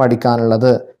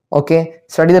പഠിക്കാനുള്ളത്. Okay,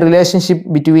 study the relationship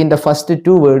between the first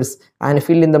 2 words and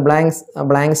fill in the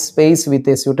blank space with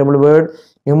a suitable word.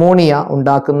 Pneumonia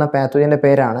ഉണ്ടാക്കുന്ന പാത്തോജന്റെ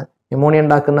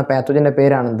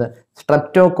പേരാണ്.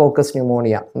 Streptococcus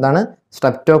pneumonia. എന്താണ്?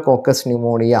 Streptococcus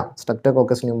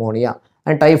pneumonia.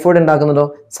 And typhoid ഉണ്ടാക്കുന്നതോ?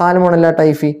 Salmonella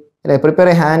typhi. അല്ലെ? Prepare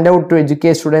A hand out to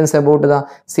educate students about the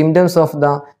symptoms of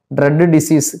the ഡ്രഡ്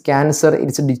disease cancer,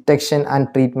 it's detection and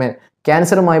treatment.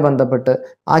 ക്യാൻസറുമായി ബന്ധപ്പെട്ട്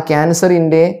ആ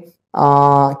ക്യാൻസറിന്റെ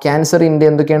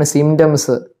എന്തൊക്കെയാണ്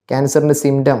symptoms, ക്യാൻസറിന്റെ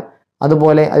symptom,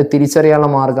 അതുപോലെ അത് തിരിച്ചറിയാനുള്ള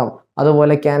മാർഗം,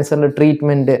 അതുപോലെ ക്യാൻസറിന്റെ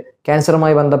ട്രീറ്റ്മെന്റ്,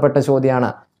 ക്യാൻസറുമായി ബന്ധപ്പെട്ട ചോദ്യമാണ്.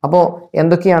 അപ്പോൾ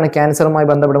എന്തൊക്കെയാണ് ക്യാൻസറുമായി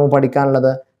ബന്ധപ്പെടുമ്പോൾ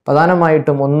പഠിക്കാനുള്ളത്?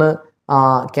 പ്രധാനമായിട്ടും ഒന്ന്,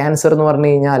 ക്യാൻസർ എന്ന് പറഞ്ഞു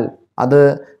കഴിഞ്ഞാൽ അത്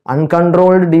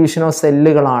uncontrolled division of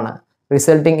സെല്ലുകളാണ്.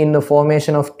 Resulting in the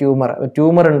formation of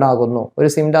tumour ഉണ്ടാകുന്നു. ഒരു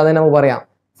സിംറ്റം അതിന് നമുക്ക് പറയാം,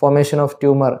 ഫോർമേഷൻ ഓഫ്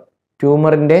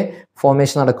ട്യൂമറിന്റെ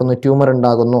ഫോർമേഷൻ നടക്കുന്നു, ട്യൂമർ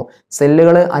ഉണ്ടാകുന്നു.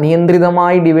 സെല്ലുകൾ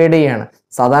അനിയന്ത്രിതമായി ഡിവൈഡ് ചെയ്യാണ്.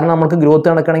 സാധാരണ നമുക്ക് ഗ്രോത്ത്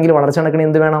നടക്കണമെങ്കിൽ, വളർച്ച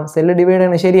നടക്കണമെങ്കിൽ എന്ത് വേണം? സെല്ല് ഡിവൈഡ്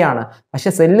ചെയ്യണം, ശരിയാണ്. പക്ഷെ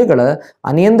സെല്ലുകൾ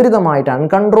അനിയന്ത്രിതമായിട്ട്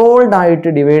അൺകൺട്രോൾഡ് ആയിട്ട്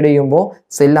ഡിവൈഡ് ചെയ്യുമ്പോൾ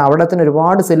അവിടെ തന്നെ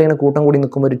ഒരുപാട് സെല്ലിങ്ങനെ കൂട്ടം കൂടി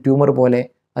നിൽക്കുമ്പോൾ ഒരു ട്യൂമർ പോലെ,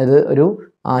 അത് ഒരു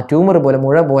ട്യൂമർ പോലെ,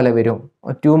 മുഴ പോലെ വരും,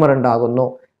 ട്യൂമർ ഉണ്ടാകുന്നു.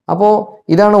 അപ്പോൾ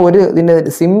ഇതാണ് ഇതിൻ്റെ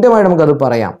സിംറ്റമായിട്ട് നമുക്കത്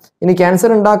പറയാം. ഇനി ക്യാൻസർ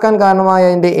ഉണ്ടാക്കാൻ കാരണമായ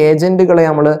അതിൻ്റെ ഏജന്റുകളെ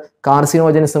നമ്മൾ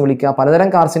കാർസിനോജൻസ് വിളിക്കുക. പലതരം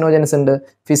കാർസിനോജൻസ് ഉണ്ട്.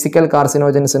 ഫിസിക്കൽ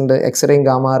കാർസിനോജൻസ് ഉണ്ട്. എക്സ്റേയും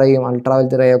ഗാമാറയും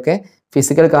അൾട്രാവയലറ്റ് റേയും ഒക്കെ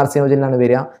ഫിസിക്കൽ കാർസിനോജനിലാണ്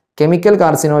വരിക. കെമിക്കൽ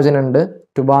കാർസിനോജൻ ഉണ്ട്.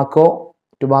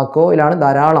 ടുബാക്കോയിലാണ്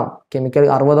ധാരാളം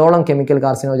 60ഓളം കെമിക്കൽ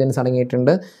കാർസിനോജൻസ്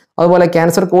അടങ്ങിയിട്ടുണ്ട്. അതുപോലെ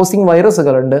ക്യാൻസർ കോസിങ്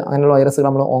വൈറസുകൾ ഉണ്ട്. അങ്ങനെയുള്ള വൈറസുകൾ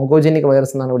നമ്മൾ ഓങ്കോജനിക്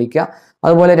വൈറസ് എന്നാണ് വിളിക്കുക.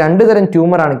 അതുപോലെ 2 തരം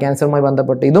ട്യൂമറാണ് ക്യാൻസറുമായി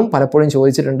ബന്ധപ്പെട്ട്. ഇതും പലപ്പോഴും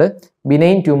ചോദിച്ചിട്ടുണ്ട്.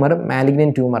 Benign tumour,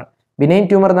 malignant tumour. Benign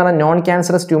tumour എന്ന് പറഞ്ഞാൽ നോൺ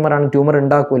ക്യാൻസറസ് ട്യൂമർ ആണ്. ട്യൂമർ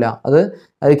ഉണ്ടാക്കൂല, അത്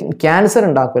ക്യാൻസർ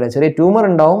ഉണ്ടാക്കൂല. ചെറിയ ട്യൂമർ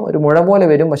ഉണ്ടാവും, ഒരു മുഴ പോലെ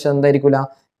വരും, പക്ഷെ എന്തായിരിക്കൂല?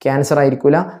 Cancer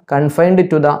ആയിരിക്കൂല. Confined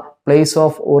to the place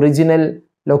of original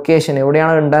location,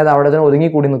 എവിടെയാണ് ഉണ്ടായത് അവിടെ തന്നെ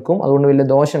ഒതുങ്ങിക്കൂടി നിൽക്കും, അതുകൊണ്ട് വലിയ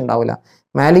ദോഷം ഉണ്ടാവില്ല.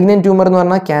 മാലിഗ്നന്റ് ട്യൂമർ എന്ന്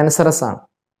പറഞ്ഞാൽ ക്യാൻസറസ് ആണ്,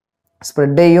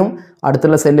 സ്പ്രെഡ് ചെയ്യും,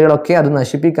 അടുത്തുള്ള സെല്ലുകളൊക്കെ അത്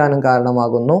നശിപ്പിക്കാനും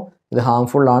കാരണമാകുന്നു. ഇത്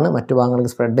ഹാംഫുൾ ആണ്, മറ്റു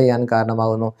ഭാഗങ്ങൾക്ക് സ്പ്രെഡ് ചെയ്യാൻ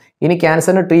കാരണമാകുന്നു. ഇനി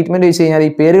ക്യാൻസറിന് ട്രീറ്റ്മെന്റ് വെച്ച് കഴിഞ്ഞാൽ ഈ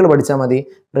പേരുകൾ പഠിച്ചാൽ മതി.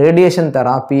 Radiation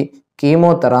therapy,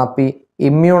 chemotherapy,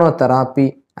 immunotherapy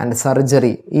and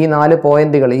surgery. ഈ 4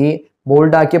 പോയിന്റുകൾ, ഈ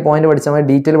ബോൾഡാക്കിയ പോയിന്റ് പഠിച്ചാൽ മതി,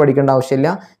 ഡീറ്റെയിൽ പഠിക്കേണ്ട ആവശ്യമില്ല.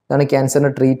 ഇതാണ്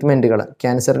ക്യാൻസറിന്റെ ട്രീറ്റ്മെന്റുകൾ,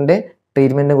 ക്യാൻസറിന്റെ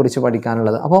ട്രീറ്റ്മെന്റിനെ കുറിച്ച്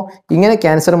പഠിക്കാനുള്ളത്. അപ്പോൾ ഇങ്ങനെ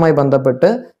ക്യാൻസറുമായി ബന്ധപ്പെട്ട്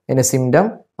അതിന്റെ സിംറ്റം,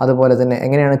 അതുപോലെ തന്നെ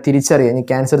എങ്ങനെയാണ് തിരിച്ചറിയുക. ഇനി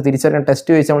ക്യാൻസർ തിരിച്ചറിയാൻ ടെസ്റ്റ്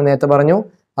ചോദിച്ചാൽ നമ്മൾ നേരത്തെ പറഞ്ഞു,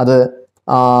 അത്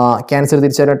ക്യാൻസർ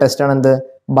തിരിച്ചറിയാൻ ടെസ്റ്റാണ് എന്ത്?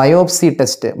 Biopsy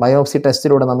test. ബയോപ്സി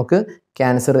ടെസ്റ്റിലൂടെ നമുക്ക്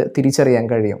ക്യാൻസർ തിരിച്ചറിയാൻ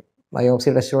കഴിയും. ബയോപ്സി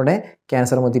ടെസ്റ്റിലൂടെ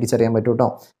ക്യാൻസർ നമുക്ക് തിരിച്ചറിയാൻ പറ്റും കേട്ടോ.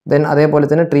 ദെൻ അതേപോലെ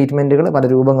തന്നെ ട്രീറ്റ്മെന്റുകൾ പല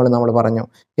രൂപങ്ങളും നമ്മൾ പറഞ്ഞു.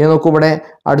 ഇനി നോക്കൂ, ഇവിടെ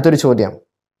അടുത്തൊരു ചോദ്യം.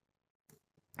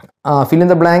 fill in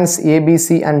the blanks A, B,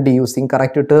 C and D using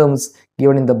correct terms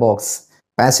given in the box.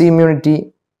 Passive immunity,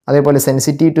 അതേപോലെ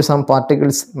sensitive to some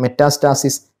particles,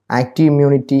 metastasis, active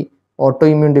immunity,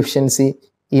 autoimmune deficiency,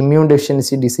 immune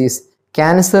deficiency disease.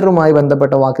 ക്യാൻസറുമായി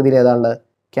ബന്ധപ്പെട്ട വാക്ക് ഇതിൽ ഏതാണുള്ളത്?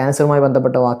 ക്യാൻസറുമായി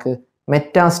ബന്ധപ്പെട്ട വാക്ക്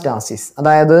മെറ്റാസ്റ്റാസിസ്.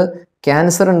 അതായത്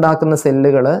cancer ഉണ്ടാക്കുന്ന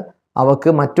സെല്ലുകൾ അവക്ക്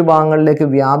മറ്റു ഭാഗങ്ങളിലേക്ക്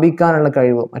വ്യാപിക്കാനുള്ള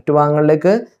കഴിവ്,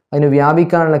 അതിന്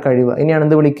വ്യാപിക്കാനുള്ള കഴിവ്, ഇനിയാണ്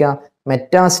എന്ത് വിളിക്കുക?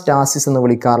 മെറ്റാസ്റ്റാസിസ് എന്ന്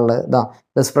വിളിക്കാറുള്ളത്.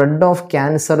 The spread of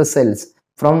cancer cells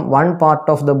from one part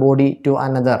of the body to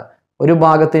another. ഒരു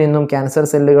ഭാഗത്ത് നിന്നും ക്യാൻസർ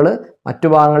സെല്ലുകൾ മറ്റു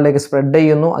ഭാഗങ്ങളിലേക്ക് സ്പ്രെഡ്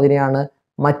ചെയ്യുന്നു, അതിനെയാണ്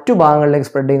മറ്റു ഭാഗങ്ങളിലേക്ക്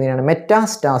സ്പ്രെഡ് ചെയ്യുന്നതിനാണ്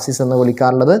മെറ്റാസ്റ്റാസിസ് എന്ന്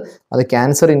വിളിക്കാറുള്ളത്. അത്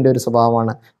ക്യാൻസറിൻ്റെ ഒരു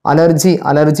സ്വഭാവമാണ്.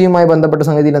 അലർജിയുമായി ബന്ധപ്പെട്ട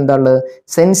സംഗതിയിൽ എന്താ ഉള്ളത്?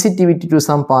 Sensitivity to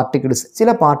some particles.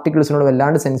 ചില പാർട്ടിക്കിൾസിനോട്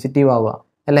വല്ലാണ്ട് സെൻസിറ്റീവ് ആവുക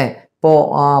അല്ലേ. ഇപ്പോൾ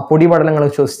പൊടിപടലങ്ങൾ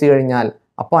ശ്വസിച്ചു കഴിഞ്ഞാൽ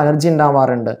അപ്പോൾ അലർജി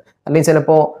ഉണ്ടാവാറുണ്ട്. അല്ലെങ്കിൽ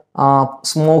ചിലപ്പോൾ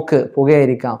സ്മോക്ക്,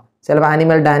 പുകയായിരിക്കാം, ചിലപ്പോൾ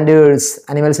ആനിമൽ ഡാൻഡേഴ്സ്,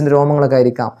 അനിമൽസിൻ്റെ രോമങ്ങളൊക്കെ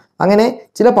ആയിരിക്കാം. അങ്ങനെ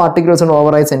ചില പാർട്ടിക്കിൾസിനോട്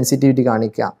ഓവറായി സെൻസിറ്റിവിറ്റി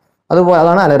കാണിക്കുക, അതുപോലെ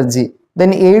അതാണ് അലർജി.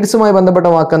 ദെൻ എയ്ഡ്സുമായി ബന്ധപ്പെട്ട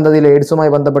വാക്ക് എന്താ ഇതിൽ?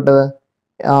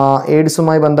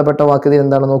 എയ്ഡ്സുമായി ബന്ധപ്പെട്ട വാക്ക് ഇതിൽ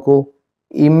എന്താണ് നോക്കൂ.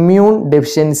 Immune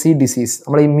deficiency disease.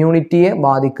 നമ്മുടെ ഇമ്മ്യൂണിറ്റിയെ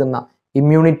ബാധിക്കുന്ന,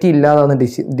 ഇമ്മ്യൂണിറ്റി ഇല്ലാതാവുന്ന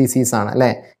ഡിസീസാണ്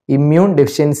അല്ലേ. ഇമ്മ്യൂൺ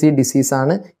ഡെഫിഷ്യൻസി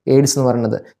ഡിസീസാണ് എയ്ഡ്സ് എന്ന്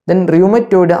പറയുന്നത്. ദെൻ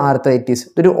റ്യൂമറ്റോയിഡ് ആർത്രൈറ്റിസ്,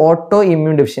 ഇതൊരു auto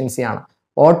immune ഡെഫിഷ്യൻസിയാണ്.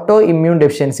 Auto immune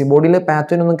deficiency, ബോഡിയിൽ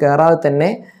പാത്തോജൻ ഒന്നും കയറാതെ തന്നെ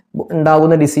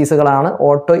ഉണ്ടാകുന്ന ഡിസീസുകളാണ്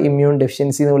ഓട്ടോ ഇമ്മ്യൂൺ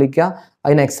ഡെഫിഷ്യൻസി എന്ന് വിളിക്കുക.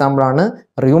 അതിന് എക്സാമ്പിളാണ്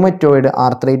റ്യൂമറ്റോയിഡ്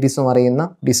ആർത്രൈറ്റിസ് എന്ന് പറയുന്ന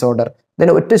ഡിസോർഡർ.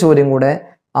 ഇതിന് ഒറ്റ ചോദ്യം കൂടെ,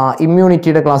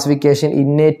 ഇമ്മ്യൂണിറ്റിയുടെ classification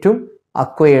ഇന്നേറ്റും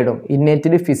അക്വയേർഡും.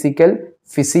 ഇന്നേറ്റിൽ physical,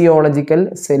 physiological,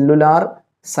 cellular,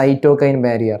 cytokine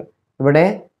barrier. ഇവിടെ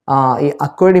ഈ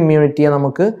അക്വയർഡ് ഇമ്മ്യൂണിറ്റിയെ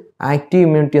നമുക്ക് ആക്റ്റീവ്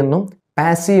ഇമ്മ്യൂണിറ്റി എന്നും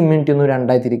പാസീവ് ഇമ്മ്യൂണിറ്റി എന്നും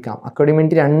രണ്ടായി തിരിക്കാം. അക്വയർഡ്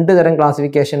ഇമ്മ്യൂണിറ്റി രണ്ട് തരം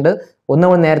ക്ലാസിഫിക്കേഷൻ ഉണ്ട്. ഒന്ന്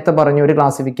നമ്മൾ നേരത്തെ പറഞ്ഞ ഒരു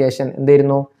ക്ലാസിഫിക്കേഷൻ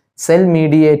എന്തായിരുന്നു? Cell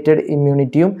mediated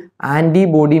ഇമ്മ്യൂണിറ്റിയും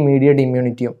antibody mediated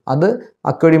ഇമ്മ്യൂണിറ്റിയും. അത്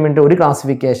അക്വയർഡ് ഇമ്മ്യൂണിറ്റി ഒരു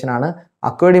ക്ലാസിഫിക്കേഷനാണ്.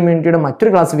 അക്വയർഡ് ഇമ്മ്യൂണിറ്റിയുടെ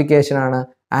മറ്റൊരു ക്ലാസിഫിക്കേഷനാണ്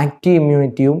ആക്റ്റീവ്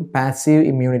ഇമ്മ്യൂണിറ്റിയും പാസീവ്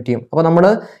ഇമ്മ്യൂണിറ്റിയും. അപ്പോൾ നമ്മൾ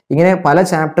ഇങ്ങനെ പല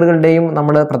ചാപ്റ്ററുകളുടെയും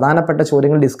നമ്മൾ പ്രധാനപ്പെട്ട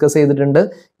ചോദ്യങ്ങൾ ഡിസ്കസ് ചെയ്തിട്ടുണ്ട്.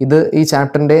 ഇത് ഈ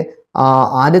ചാപ്റ്ററിൻ്റെ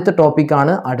ആദ്യത്തെ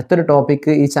ടോപ്പിക്കാണ്. അടുത്തൊരു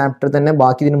ടോപ്പിക്ക് ഈ ചാപ്റ്റർ തന്നെ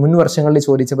ബാക്കി ഇതിന് മുൻ വർഷങ്ങളിൽ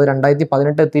ചോദിച്ചപ്പോൾ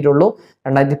 2018 എത്തിയിട്ടുള്ളൂ.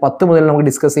 2010 മുതൽ നമുക്ക്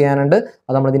ഡിസ്കസ് ചെയ്യാനുണ്ട്.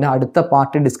 അത് നമ്മൾ ഇതിൻ്റെ അടുത്ത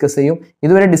പാർട്ട് ഡിസ്കസ് ചെയ്യും.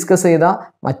 ഇതുവരെ ഡിസ്കസ് ചെയ്ത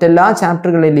മറ്റെല്ലാ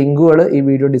ചാപ്റ്ററുകളിലെ ലിങ്കുകൾ ഈ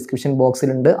വീഡിയോ ഡിസ്ക്രിപ്ഷൻ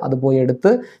ബോക്സിലുണ്ട്. അത് പോയി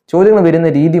എടുത്ത് ചോദ്യങ്ങൾ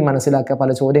വരുന്ന രീതി മനസ്സിലാക്കുക.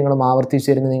 പല ചോദ്യങ്ങളും ആവർത്തിച്ച്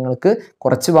വരുന്ന നിങ്ങൾക്ക്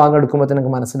കുറച്ച് ഭാഗം എടുക്കുമ്പോൾ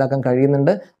നിങ്ങൾക്ക് മനസ്സിലാക്കാൻ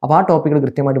കഴിയുന്നുണ്ട്. അപ്പോൾ ആ ടോപ്പിക്കുകൾ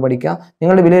കൃത്യമായിട്ട് പഠിക്കുക.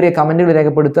 നിങ്ങളുടെ വിലയേറിയ കമൻറ്റുകൾ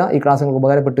രേഖപ്പെടുത്തുക. ഈ ക്ലാസ് നിങ്ങൾക്ക്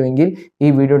ഉപകാരപ്പെട്ടുവെങ്കിൽ ഈ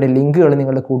വീഡിയോയുടെ ലിങ്കുകൾ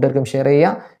നിങ്ങളുടെ കൂട്ടുകാർക്കും ഷെയർ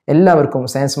ചെയ്യുക. എല്ലാവർക്കും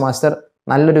സയൻസ് മാസ്റ്റർ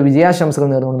നല്ലൊരു വിജയാശംസകൾ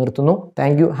നേർന്നുകൊണ്ട് നിർത്തുന്നു.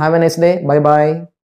 Thank you. Have A nice day. Bye bye.